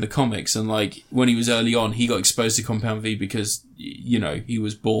V like in the comics, and like when he was early on, he got exposed to Compound V because, you know, he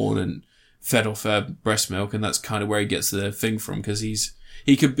was born and fed off her breast milk, and that's kind of where he gets the thing from, because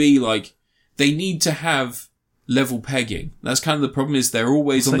he could be like, they need to have level pegging. That's kind of the problem, is they're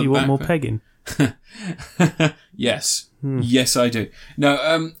always on the back. You want more pegging? Yes. Yes, I do.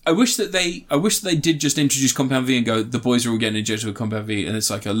 No, I wish that they did just introduce Compound V and go, the boys are all getting injected with Compound V, and it's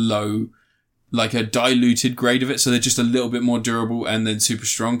like a diluted grade of it, so they're just a little bit more durable and then super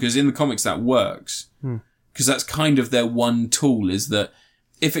strong, because in the comics that works. Because that's kind of their one tool, is that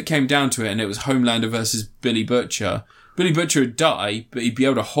if it came down to it and it was Homelander versus Billy Butcher would die, but he'd be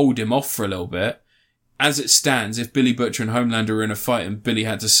able to hold him off for a little bit. As it stands, if Billy Butcher and Homelander were in a fight and Billy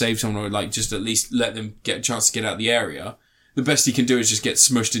had to save someone, or like just at least let them get a chance to get out of the area, the best he can do is just get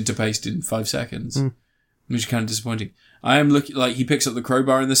smushed into paste in 5 seconds. Which is kind of disappointing. I am looking, like, he picks up the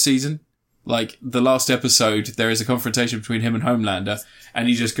crowbar in this season. Like, the last episode, there is a confrontation between him and Homelander, and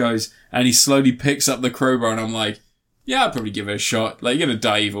he just goes, and he slowly picks up the crowbar, and I'm like, yeah, I'll probably give it a shot. Like, you're gonna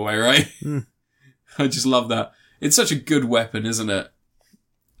die either way, right? I just love that. It's such a good weapon, isn't it?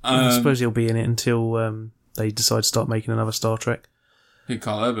 I suppose he'll be in it until they decide to start making another Star Trek. Who,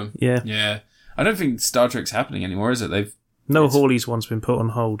 Karl Urban? Yeah. Yeah. I don't think Star Trek's happening anymore, is it? Noah Hawley's one's been put on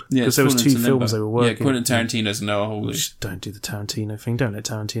hold. Yeah, because there was 2 films they were working. Yeah, Quentin Tarantino's Noah Hawley. Just don't do the Tarantino thing. Don't let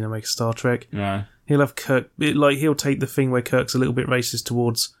Tarantino make a Star Trek. No. He'll have Kirk... he'll take the thing where Kirk's a little bit racist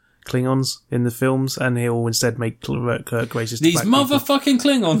towards Klingons in the films, and he'll instead make Kirk racist to these black motherfucking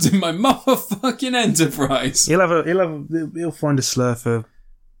people. Klingons in my motherfucking Enterprise. He'll find a slur for...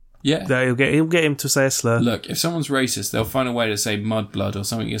 Yeah. He'll get him to say a slur. Look, if someone's racist, they'll find a way to say mudblood or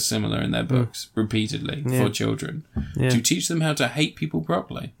something similar in their books repeatedly for children to teach them how to hate people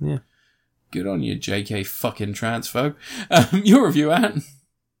properly. Yeah. Good on you, JK fucking transphobe. Your review, Ant.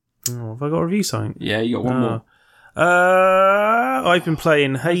 Oh, have I got a review something? Yeah, you got one more. I've been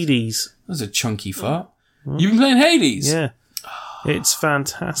playing Hades. That was a chunky fart. You've been playing Hades? Yeah. It's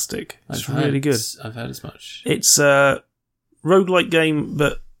fantastic. It's really good. I've heard as much. It's a roguelike game,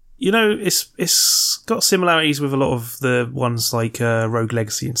 but you know, it's got similarities with a lot of the ones like Rogue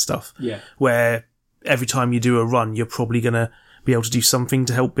Legacy and stuff. Yeah. Where every time you do a run, you're probably going to be able to do something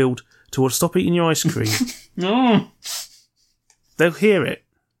to help build towards stop eating your ice cream. No. They'll hear it.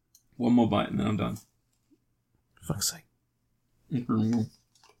 One more bite and then I'm done. For fuck's sake.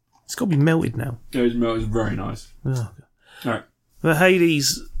 It's got to be melted now. It's melted. It's very nice. Oh, alright. The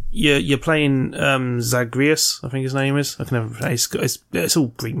Hades, you're playing Zagreus, I think his name is. I can never. It's all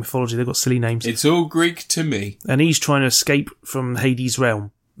Greek mythology. They've got silly names. It's all Greek to me. And he's trying to escape from Hades'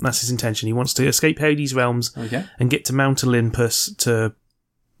 realm. That's his intention. He wants to escape Hades' realms and get to Mount Olympus to,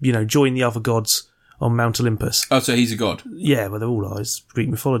 join the other gods on Mount Olympus. Oh, so he's a god? Yeah, well, they're all It's Greek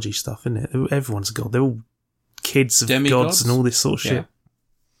mythology stuff, isn't it? Everyone's a god. They're all kids of gods and all this sort of shit.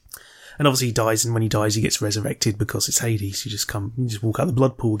 And obviously he dies, and when he dies, he gets resurrected because it's Hades. You just walk out the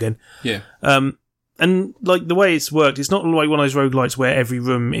blood pool again. Yeah. And like the way it's worked, it's not like one of those roguelites where every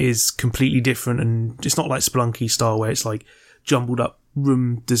room is completely different, and it's not like Spelunky style where it's like jumbled up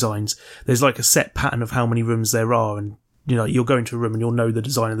room designs. There's like a set pattern of how many rooms there are, and you'll go into a room and you'll know the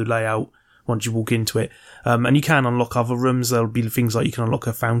design of the layout once you walk into it. And you can unlock other rooms. There'll be things like you can unlock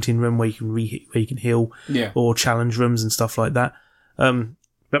a fountain room where you can heal, or challenge rooms and stuff like that.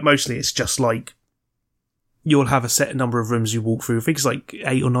 But mostly it's just like you'll have a set number of rooms you walk through. I think it's like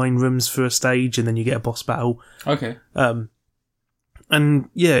 8 or 9 rooms for a stage, and then you get a boss battle. Okay. And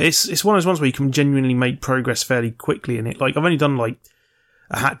yeah, it's one of those ones where you can genuinely make progress fairly quickly in it. Like, I've only done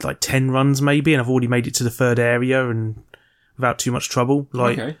I had 10 runs maybe, and I've already made it to the 3rd area and without too much trouble.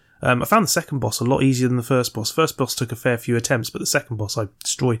 Okay. I found the second boss a lot easier than the first boss. First boss took a fair few attempts, but the second boss I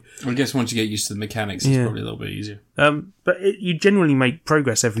destroyed. I guess once you get used to the mechanics, it's probably a little bit easier. But you genuinely make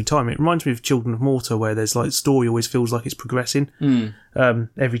progress every time. It reminds me of Children of Morta, where there's the story always feels like it's progressing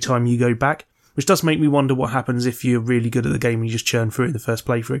every time you go back. Which does make me wonder what happens if you're really good at the game and you just churn through it in the first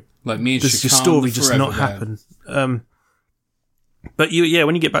playthrough. Like me and does your story just not happen? But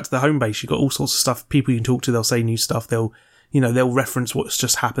when you get back to the home base, you've got all sorts of stuff. People you can talk to, they'll say new stuff. They'll reference what's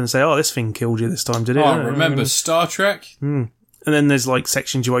just happened and say, "Oh, this thing killed you this time, did it?" Oh, remember Star Trek? And then there's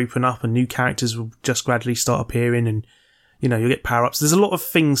sections you open up and new characters will just gradually start appearing, and you'll get power-ups. There's a lot of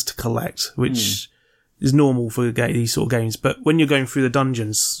things to collect, which is normal for these sort of games. But when you're going through the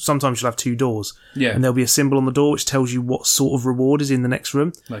dungeons, sometimes you'll have 2 doors. Yeah. And there'll be a symbol on the door which tells you what sort of reward is in the next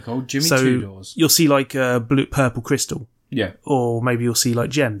room. Like old Jimmy Two Doors. You'll see purple crystal. Yeah. Or maybe you'll see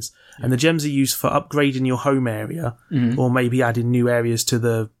gems. Yeah. And the gems are used for upgrading your home area, or maybe adding new areas to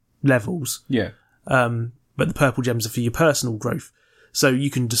the levels. Yeah. But the purple gems are for your personal growth. So you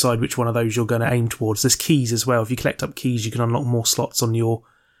can decide which one of those you're going to aim towards. There's keys as well. If you collect up keys, you can unlock more slots on your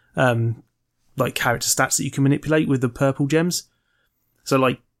character stats that you can manipulate with the purple gems. So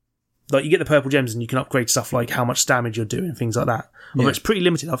you get the purple gems and you can upgrade stuff like how much damage you're doing, things like that. Although it's pretty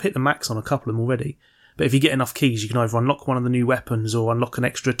limited. I've hit the max on a couple of them already. But if you get enough keys, you can either unlock one of the new weapons or unlock an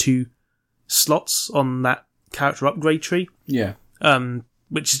extra 2 slots on that character upgrade tree. Yeah.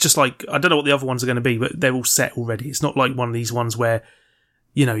 Which is just I don't know what the other ones are going to be, but they're all set already. It's not like one of these ones where,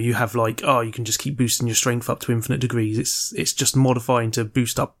 you have you can just keep boosting your strength up to infinite degrees. It's just modifying to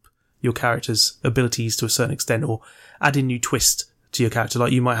boost up your character's abilities to a certain extent, or adding new twist to your character.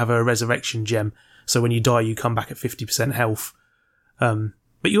 Like you might have a resurrection gem, so when you die you come back at 50% health.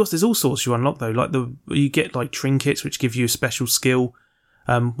 But there's all sorts you unlock though. You get trinkets which give you a special skill.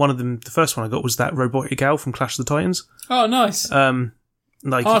 One of them, the first one I got was that robotic gal from Clash of the Titans. Oh, nice.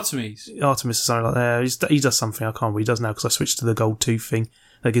 Artemis or something like that. He does something, I can't remember what he does now because I switched to the gold tooth thing.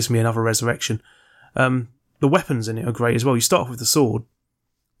 That gives me another resurrection. The weapons in it are great as well. You start off with the sword.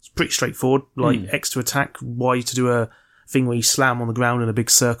 It's pretty straightforward. X to attack, Y to do a thing where you slam on the ground and a big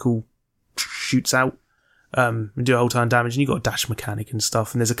circle shoots out. And do a whole ton of damage. And you've got a dash mechanic and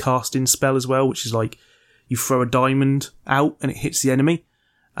stuff. And there's a casting spell as well, which is you throw a diamond out and it hits the enemy.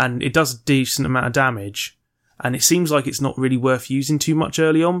 And it does a decent amount of damage. And it seems like it's not really worth using too much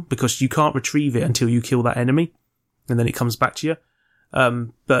early on because you can't retrieve it until you kill that enemy. And then it comes back to you.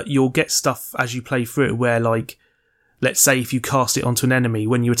 But you'll get stuff as you play through it where let's say if you cast it onto an enemy,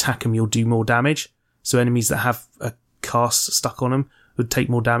 when you attack them, you'll do more damage. So enemies that have a cast stuck on them would take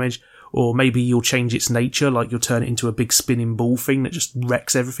more damage. Or maybe you'll change its nature, you'll turn it into a big spinning ball thing that just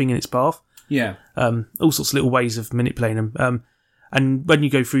wrecks everything in its path. Yeah. All sorts of little ways of manipulating them. And when you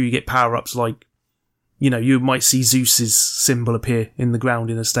go through, you get power-ups you might see Zeus's symbol appear in the ground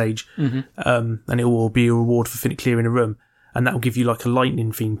in a stage. Mm-hmm. And it will be a reward for clearing a room. And that will give you a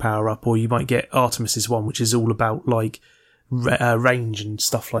lightning theme power up, or you might get Artemis's one, which is all about range and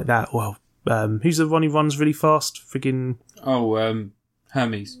stuff like that. Well, who's the one who runs really fast?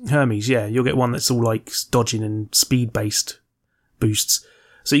 Hermes. Hermes, yeah. You'll get one that's all dodging and speed based boosts.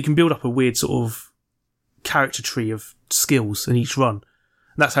 So you can build up a weird sort of character tree of skills in each run. And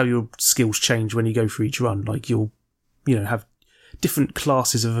that's how your skills change when you go through each run. You'll, have different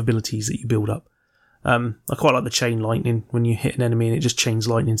classes of abilities that you build up. I quite like the chain lightning when you hit an enemy and it just chains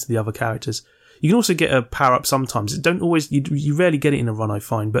lightning to the other characters. You can also get a power up sometimes. It don't always, you rarely get it in a run, I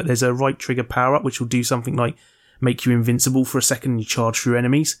find, but there's a right trigger power up which will do something like make you invincible for a second and you charge through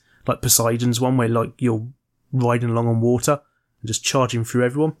enemies. Like Poseidon's one where you're riding along on water and just charging through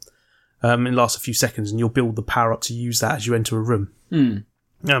everyone. It lasts a few seconds and you'll build the power up to use that as you enter a room.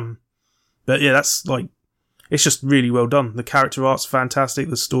 But yeah, that's it's just really well done. The character art's fantastic.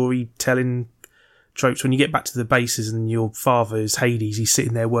 The storytelling tropes. When you get back to the bases and your father is Hades, he's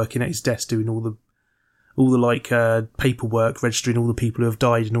sitting there working at his desk doing all the paperwork, registering all the people who have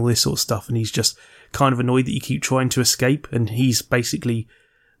died and all this sort of stuff, and he's just kind of annoyed that you keep trying to escape, and he's basically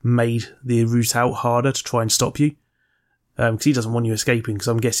made the route out harder to try and stop you because he doesn't want you escaping, because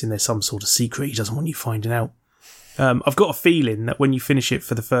I'm guessing there's some sort of secret he doesn't want you finding out. I've got a feeling that when you finish it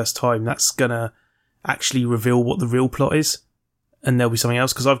for the first time, that's going to actually reveal what the real plot is. And there'll be something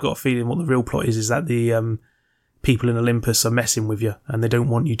else, because I've got a feeling what the real plot is that the people in Olympus are messing with you, and they don't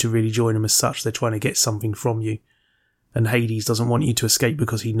want you to really join them as such. They're trying to get something from you. And Hades doesn't want you to escape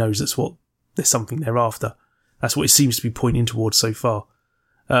because he knows there's something they're after. That's what it seems to be pointing towards so far.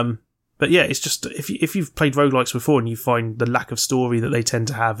 But yeah, it's just, if you've played roguelikes before and you find the lack of story that they tend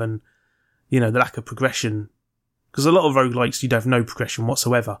to have, and, the lack of progression, because a lot of roguelikes you'd have no progression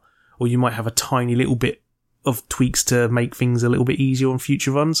whatsoever, or you might have a tiny little bit of tweaks to make things a little bit easier on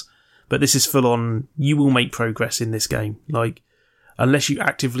future runs. But this is full on, you will make progress in this game. Like, unless you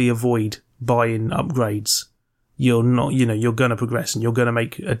actively avoid buying upgrades, you're not, you're going to progress, and you're going to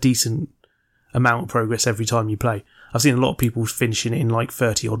make a decent amount of progress every time you play. I've seen a lot of people finishing it in like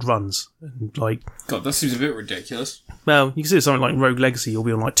 30 odd runs. And God, that seems a bit ridiculous. Well, you can see something like Rogue Legacy, you'll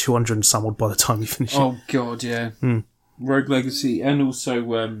be on like 200 and some odd by the time you finish it. Oh God, yeah. Rogue Legacy, and also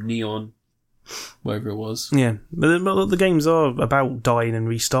Neon, whatever it was. Yeah, but the games are about dying and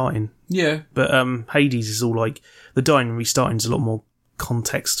restarting. Yeah. But Hades is all like, the dying and restarting is a lot more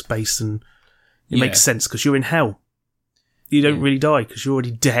context based, and it makes sense because you're in hell. You don't really die because you're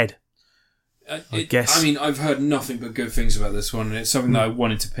already dead. I guess. I mean, I've heard nothing but good things about this one, and it's something that I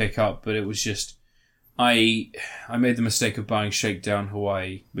wanted to pick up, but it was just, I made the mistake of buying Shakedown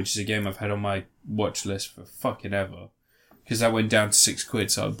Hawaii, which is a game I've had on my watch list for fucking ever, because that went down to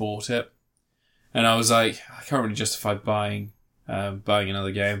 £6, so I bought it, and I was like, I can't really justify buying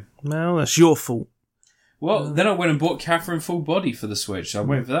another game. Well, that's your fault. Well, then I went and bought Catherine Full Body for the Switch, so I'm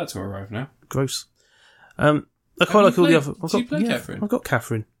waiting for that to arrive now. Gross. I quite like all the other. Do you play Catherine? I've got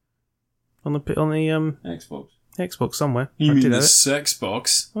Catherine on the Xbox somewhere. You mean the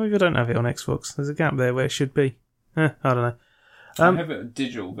Xbox? Well, if I don't have it on Xbox, there's a gap there where it should be. I don't know. I have a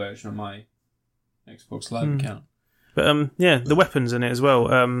digital version on my Xbox Live account. But yeah, the weapons in it as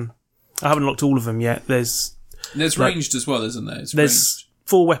well. I haven't unlocked all of them yet. There's ranged as well, isn't there? There's ranged.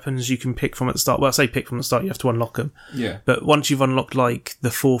 4 weapons you can pick from at the start. Well, I say pick from the start, you have to unlock them. Yeah. But once you've unlocked like the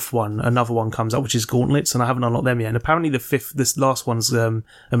 4th one, another one comes up, which is gauntlets, and I haven't unlocked them yet. And apparently this last one's a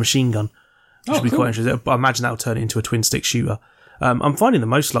machine gun, which would be quite interesting. I imagine that'll turn it into a twin stick shooter. I'm finding the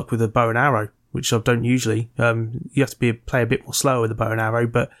most luck with a bow and arrow, which I don't usually. You have to play a bit more slower with the bow and arrow,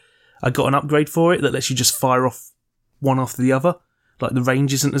 but I got an upgrade for it that lets you just fire off one after the other. Like, the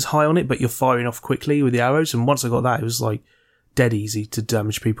range isn't as high on it, but you're firing off quickly with the arrows. And once I got that, it was like dead easy to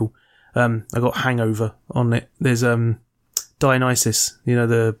damage people. I got Hangover on it. There's Dionysus,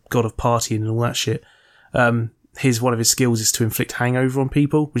 the god of partying and all that shit. One of his skills is to inflict hangover on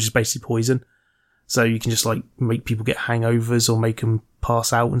people, which is basically poison. So you can just like make people get hangovers or make them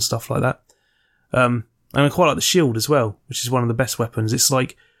pass out and stuff like that. And I quite like the shield as well, which is one of the best weapons. It's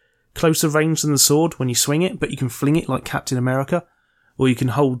like closer range than the sword when you swing it, but you can fling it like Captain America. Or you can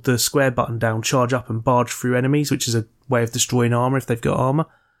hold the square button down, charge up and barge through enemies, which is a way of destroying armour if they've got armour.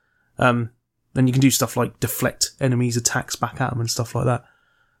 Then you can do stuff like deflect enemies' attacks back at them and stuff like that.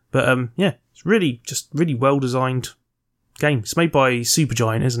 But yeah, it's really well designed game. It's made by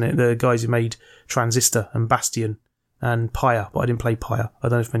Supergiant, isn't it? The guys who made Transistor and Bastion and Pyre, but I didn't play Pyre. I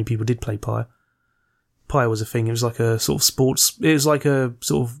don't know if many people did play Pyre. Pyre was a thing. It was like a sort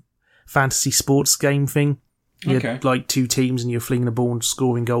of fantasy sports game thing. You had like 2 teams and you're flinging the ball and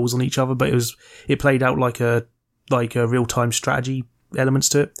scoring goals on each other, but it played out like a real-time strategy elements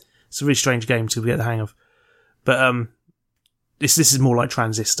to it. It's a really strange game to get the hang of. But this is more like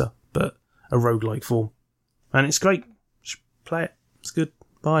Transistor, but a roguelike form. And it's great. Just play it. It's good.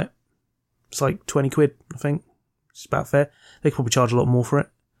 Buy it. It's like £20, I think. It's about fair. They could probably charge a lot more for it.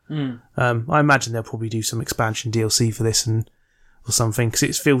 I imagine they'll probably do some expansion DLC for this or something, because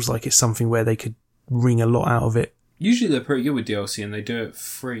it feels like it's something where they could wring a lot out of it. Usually they're pretty good with DLC and they do it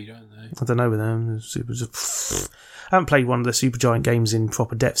free, don't they? I don't know with them. I haven't played one of the Supergiant games in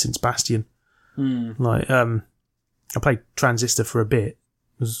proper depth since Bastion. I played Transistor for a bit. It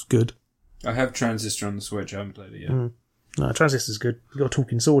was good. I have Transistor on the Switch. I haven't played it yet. No, Transistor's good. You've got a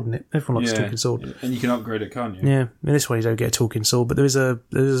talking sword in it. Everyone likes a talking sword. And you can upgrade it, can't you? Yeah. In this one you don't get a talking sword, but there's a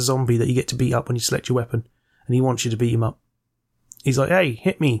zombie that you get to beat up when you select your weapon, and he wants you to beat him up. He's like, hey,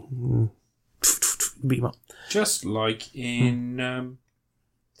 hit me. Beat him up. Just like in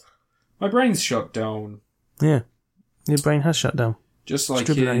My Brain's Shut Down. Yeah. Your brain has shut down. Just like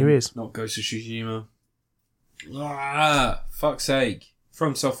in out your ears. Not Ghost of Tsushima. Fuck's sake.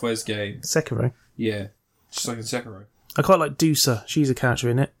 From Software's game. Sekiro. Yeah. Just like in Sekiro. I quite like Dusa. She's a character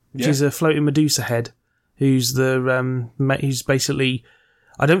in it. Yeah. She's a floating Medusa head who's who's basically...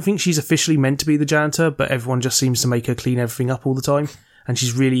 I don't think she's officially meant to be the janitor, but everyone just seems to make her clean everything up all the time. and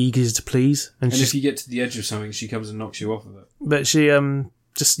she's really eager to please. And if you get to the edge of something, she comes and knocks you off of it. But she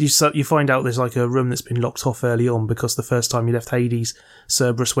you find out there's like a room that's been locked off early on because the first time you left Hades,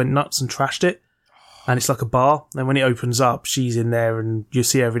 Cerberus went nuts and trashed it. And it's like a bar. And when it opens up, she's in there and you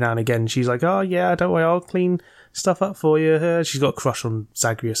see her every now and again. She's like, oh yeah, don't worry, I'll clean stuff up for you. She's got a crush on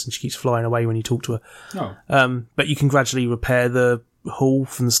Zagreus and she keeps flying away when you talk to her. Oh. But you can gradually repair the hull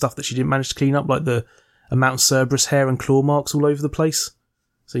from the stuff that she didn't manage to clean up, like the amount of Cerberus hair and claw marks all over the place.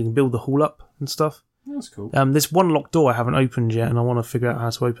 So you can build the hull up and stuff. That's cool. There's one locked door I haven't opened yet and I want to figure out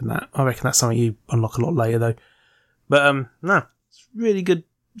how to open that. I reckon that's something you unlock a lot later though. But no, it's really good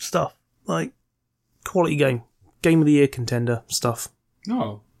stuff. Like, quality game. Game of the year contender stuff.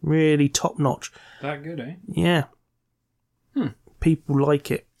 Oh. Really top notch. That good, eh? Yeah. People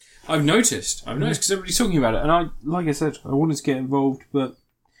like it. I've noticed because everybody's talking about it, and like I said, I wanted to get involved, but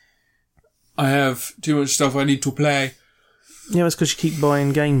I have too much stuff I need to play. Yeah, it's because you keep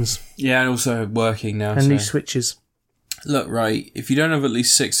buying games. Yeah, and also working now. And new Switches. Look, right, if you don't have at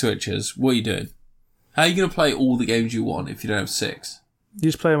least 6 Switches, what are you doing? How are you going to play all the games you want if you don't have 6? You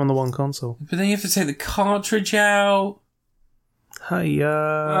just play them on the one console. But then you have to take the cartridge out. Hey,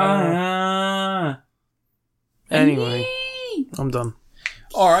 Anyway, I'm done.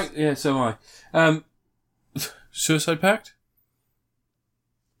 Alright, yeah, so am I. Suicide Pact?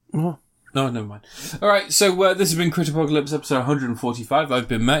 What? No, never mind. Alright, so this has been Critapocalypse episode 145. I've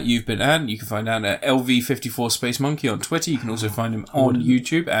been Matt, you've been Anne. You can find Anne at LV54 Space Monkey on Twitter. You can also find him on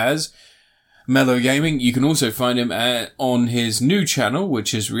YouTube as Mellow Gaming. You can also find him on his new channel,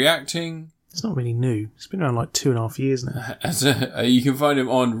 which is Reacting. It's not really new. It's been around like 2.5 years now. You can find him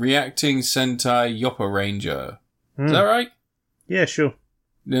on Reacting Sentai Yoppa Ranger. Is that right? Yeah, sure.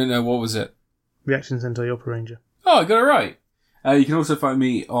 No, what was it? Reaction Sentai Yoppa Ranger. Oh, I got it right. You can also find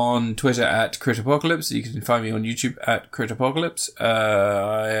me on Twitter at Critapocalypse. You can find me on YouTube at Critapocalypse.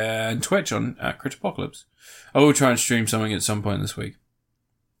 And Twitch at Critapocalypse. I will try and stream something at some point this week.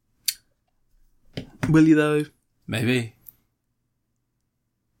 Will you though? Maybe.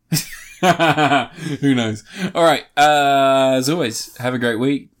 Who knows? Alright, as always, have a great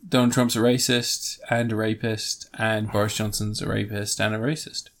week. Donald Trump's a racist and a rapist, and Boris Johnson's a rapist and a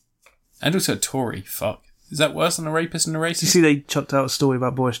racist. And also a Tory, fuck. Is that worse than a rapist and a racist? You see they chucked out a story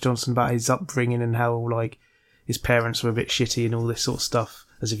about Boris Johnson about his upbringing and how, like, his parents were a bit shitty and all this sort of stuff,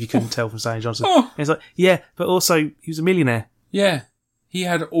 as if you couldn't tell from Sally Johnson. And it's like, yeah, but also, he was a millionaire. Yeah. He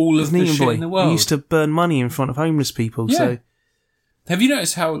had all of the shit in the world. He used to burn money in front of homeless people, so... Have you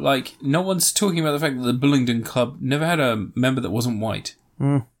noticed how, like, no one's talking about the fact that the Bullingdon Club never had a member that wasn't white?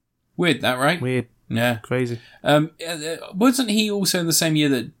 Weird, that right? Weird. Yeah. Crazy. Wasn't he also in the same year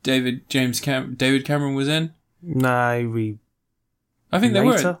that David Cameron was in? No, I think they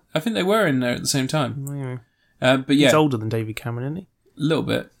were. I think they were in there at the same time. Anyway. But yeah. He's older than David Cameron, isn't he? A little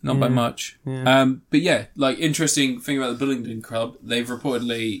bit, not by much. Yeah. But yeah, like, interesting thing about the Bullingdon Club, they've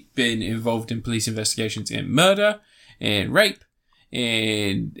reportedly been involved in police investigations in murder, in rape,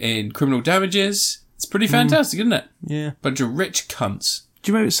 in criminal damages. It's pretty fantastic, isn't it? Yeah. Bunch of rich cunts.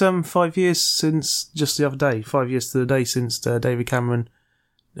 Do you remember it's 5 years since, just the other day, 5 years to the day since David Cameron,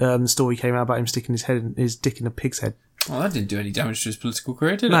 the story came out about him sticking his dick in a pig's head? Well, that didn't do any damage to his political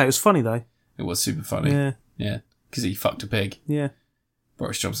career, did it? No, it was funny though. It was super funny. Yeah. Yeah. Because he fucked a pig. Yeah.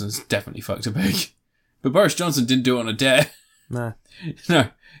 Boris Johnson's definitely fucked a pig. But Boris Johnson didn't do it on a dare. No. No.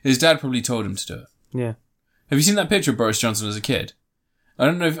 His dad probably told him to do it. Yeah. Have you seen that picture of Boris Johnson as a kid? I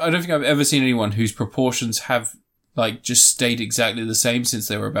don't think I've ever seen anyone whose proportions have, like, just stayed exactly the same since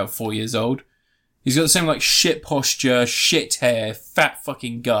they were about 4 years old. He's got the same, like, shit posture, shit hair, fat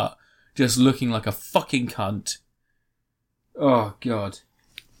fucking gut, just looking like a fucking cunt. Oh, God.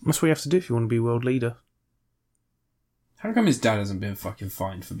 That's what you have to do if you want to be world leader. How come his dad hasn't been fucking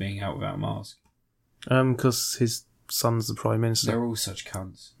fined for being out without a mask? Because his son's the Prime Minister. They're all such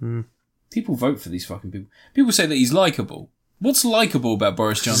cunts. People vote for these fucking people. People say that he's likeable. What's likeable about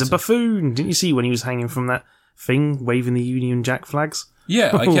Boris Johnson? He's a buffoon. Didn't you see when he was hanging from that thing, waving the Union Jack flags? Yeah,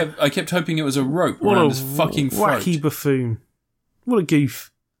 I kept hoping it was a rope around his fucking throat. Wacky buffoon. What a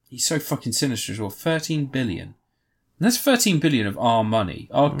goof. He's so fucking sinister as well. 13 billion. And that's 13 billion of our money.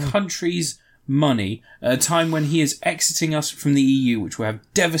 Our country's money at a time when he is exiting us from the EU, which will have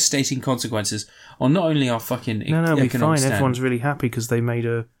devastating consequences on not only our fucking it'll be fine. stand. Everyone's really happy because they made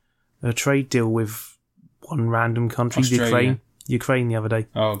a trade deal with one random country, Ukraine the other day.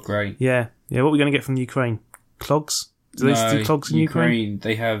 Oh, great. Yeah. What are we going to get from the Ukraine? Clogs? Do they do clogs in Ukraine?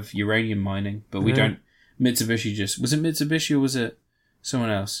 They have uranium mining, but we don't. Mitsubishi was it Mitsubishi or was it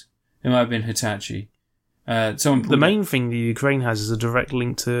someone else? It might have been Hitachi. The main thing the Ukraine has is a direct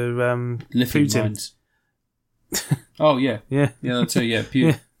link to lithium Putin. mines. Oh, yeah. Yeah. Yeah, that's it, yeah.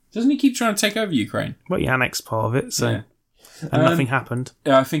 Putin. Yeah. Doesn't he keep trying to take over Ukraine? Well, he annexed part of it, so... Yeah. And nothing happened.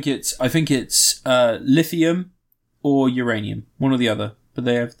 I think it's lithium or uranium, one or the other. But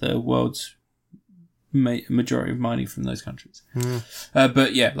they have the world's majority of mining from those countries.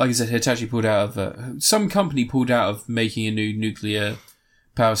 But yeah, like I said, Hitachi pulled out of... some company pulled out of making a new nuclear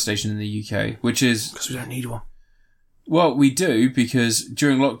power station in the UK, which is... Because we don't need one. Well, we do, because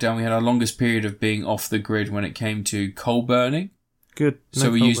during lockdown we had our longest period of being off the grid when it came to coal burning. Good. No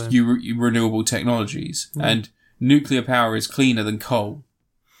So we used renewable technologies. And nuclear power is cleaner than coal.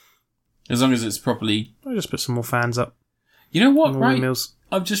 As long as it's properly... I'll just put some more fans up. You know what, right? Windmills.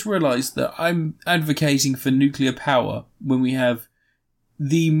 I've just realised that I'm advocating for nuclear power when we have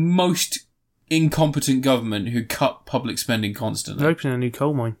the most incompetent government who cut public spending constantly. They're opening a new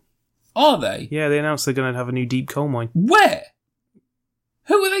coal mine. Are they? Yeah, they announced they're going to have a new deep coal mine. Where?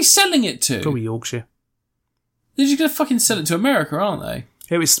 Who are they selling it to? Probably Yorkshire. They're just going to fucking sell it to America, aren't they?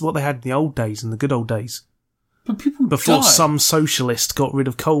 It was what they had in the old days, in the good old days. But people Before died. some socialist got rid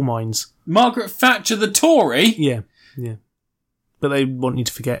of coal mines. Margaret Thatcher, the Tory? Yeah. But they want you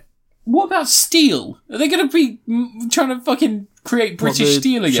to forget. What about steel? Are they going to be trying to fucking create British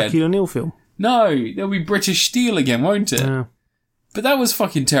steel again? Shaquille O'Neal film? No, there'll be British steel again, won't it? Yeah. But that was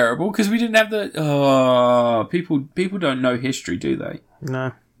fucking terrible because we didn't have the... Oh, people don't know history, do they?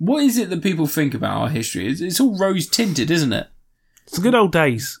 No. What is it that people think about our history? It's all rose-tinted, isn't it? It's the good old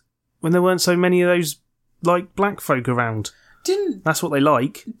days when there weren't so many of those, like, black folk around. That's what they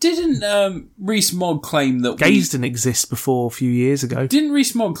like. Didn't Rees-Mogg claim that gays didn't exist before a few years ago? Didn't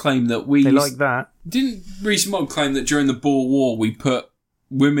Rees-Mogg claim that we... They like that. Didn't Rees-Mogg claim that during the Boer War we put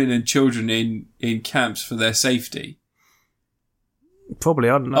women and children in camps for their safety? Probably,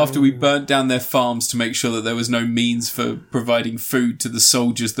 I don't know. After we burnt down their farms to make sure that there was no means for providing food to the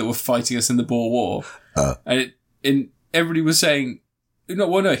soldiers that were fighting us in the Boer War. And everybody was saying...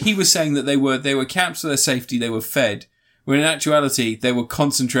 No, he was saying that they were camps for their safety, they were fed. When in actuality, they were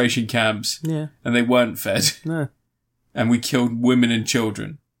concentration camps. Yeah. And they weren't fed. No. And we killed women and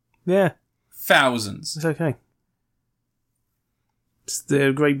children. Yeah. Thousands. It's okay. It's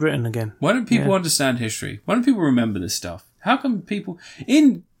the Great Britain again. Why don't people understand history? Why don't people remember this stuff? How come people...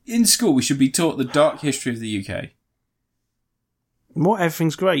 In school, we should be taught the dark history of the UK. What?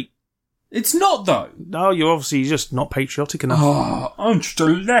 Everything's great. It's not, though. No, you're obviously just not patriotic enough. Oh, I'm just a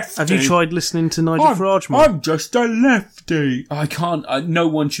lefty. Have you tried listening to Nigel Farage more? I'm just a lefty. I can't... no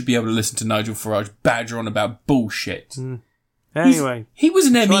one should be able to listen to Nigel Farage badger on about bullshit. Anyway. He was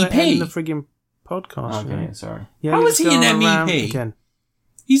an MEP. To end the frigging podcast. Okay, yeah, sorry. Yeah, how is he an MEP? Again.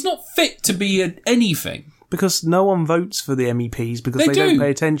 He's not fit to be anything. Because no one votes for the MEPs because they don't pay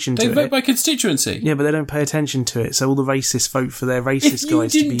attention to it. They vote by constituency. Yeah, but they don't pay attention to it, so all the racists vote for their racist guys to be MEPs.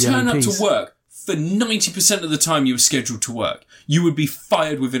 If you didn't turn up to work for 90% of the time you were scheduled to work, you would be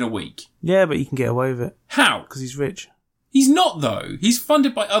fired within a week. Yeah, but he can get away with it. How? Because he's rich. He's not, though. He's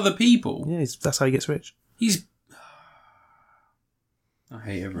funded by other people. Yeah, that's how he gets rich. I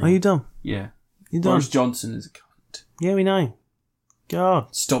hate everyone. Are you dumb? Yeah. You dumb? Boris Johnson is a cunt. Yeah, we know.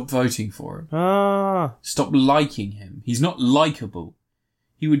 God. Stop voting for him. Ah. Stop liking him. He's not likeable.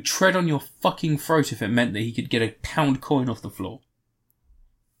 He would tread on your fucking throat if it meant that he could get a pound coin off the floor.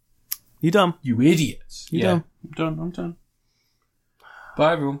 You dumb. You idiot. You dumb. I'm done.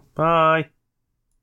 Bye, everyone. Bye.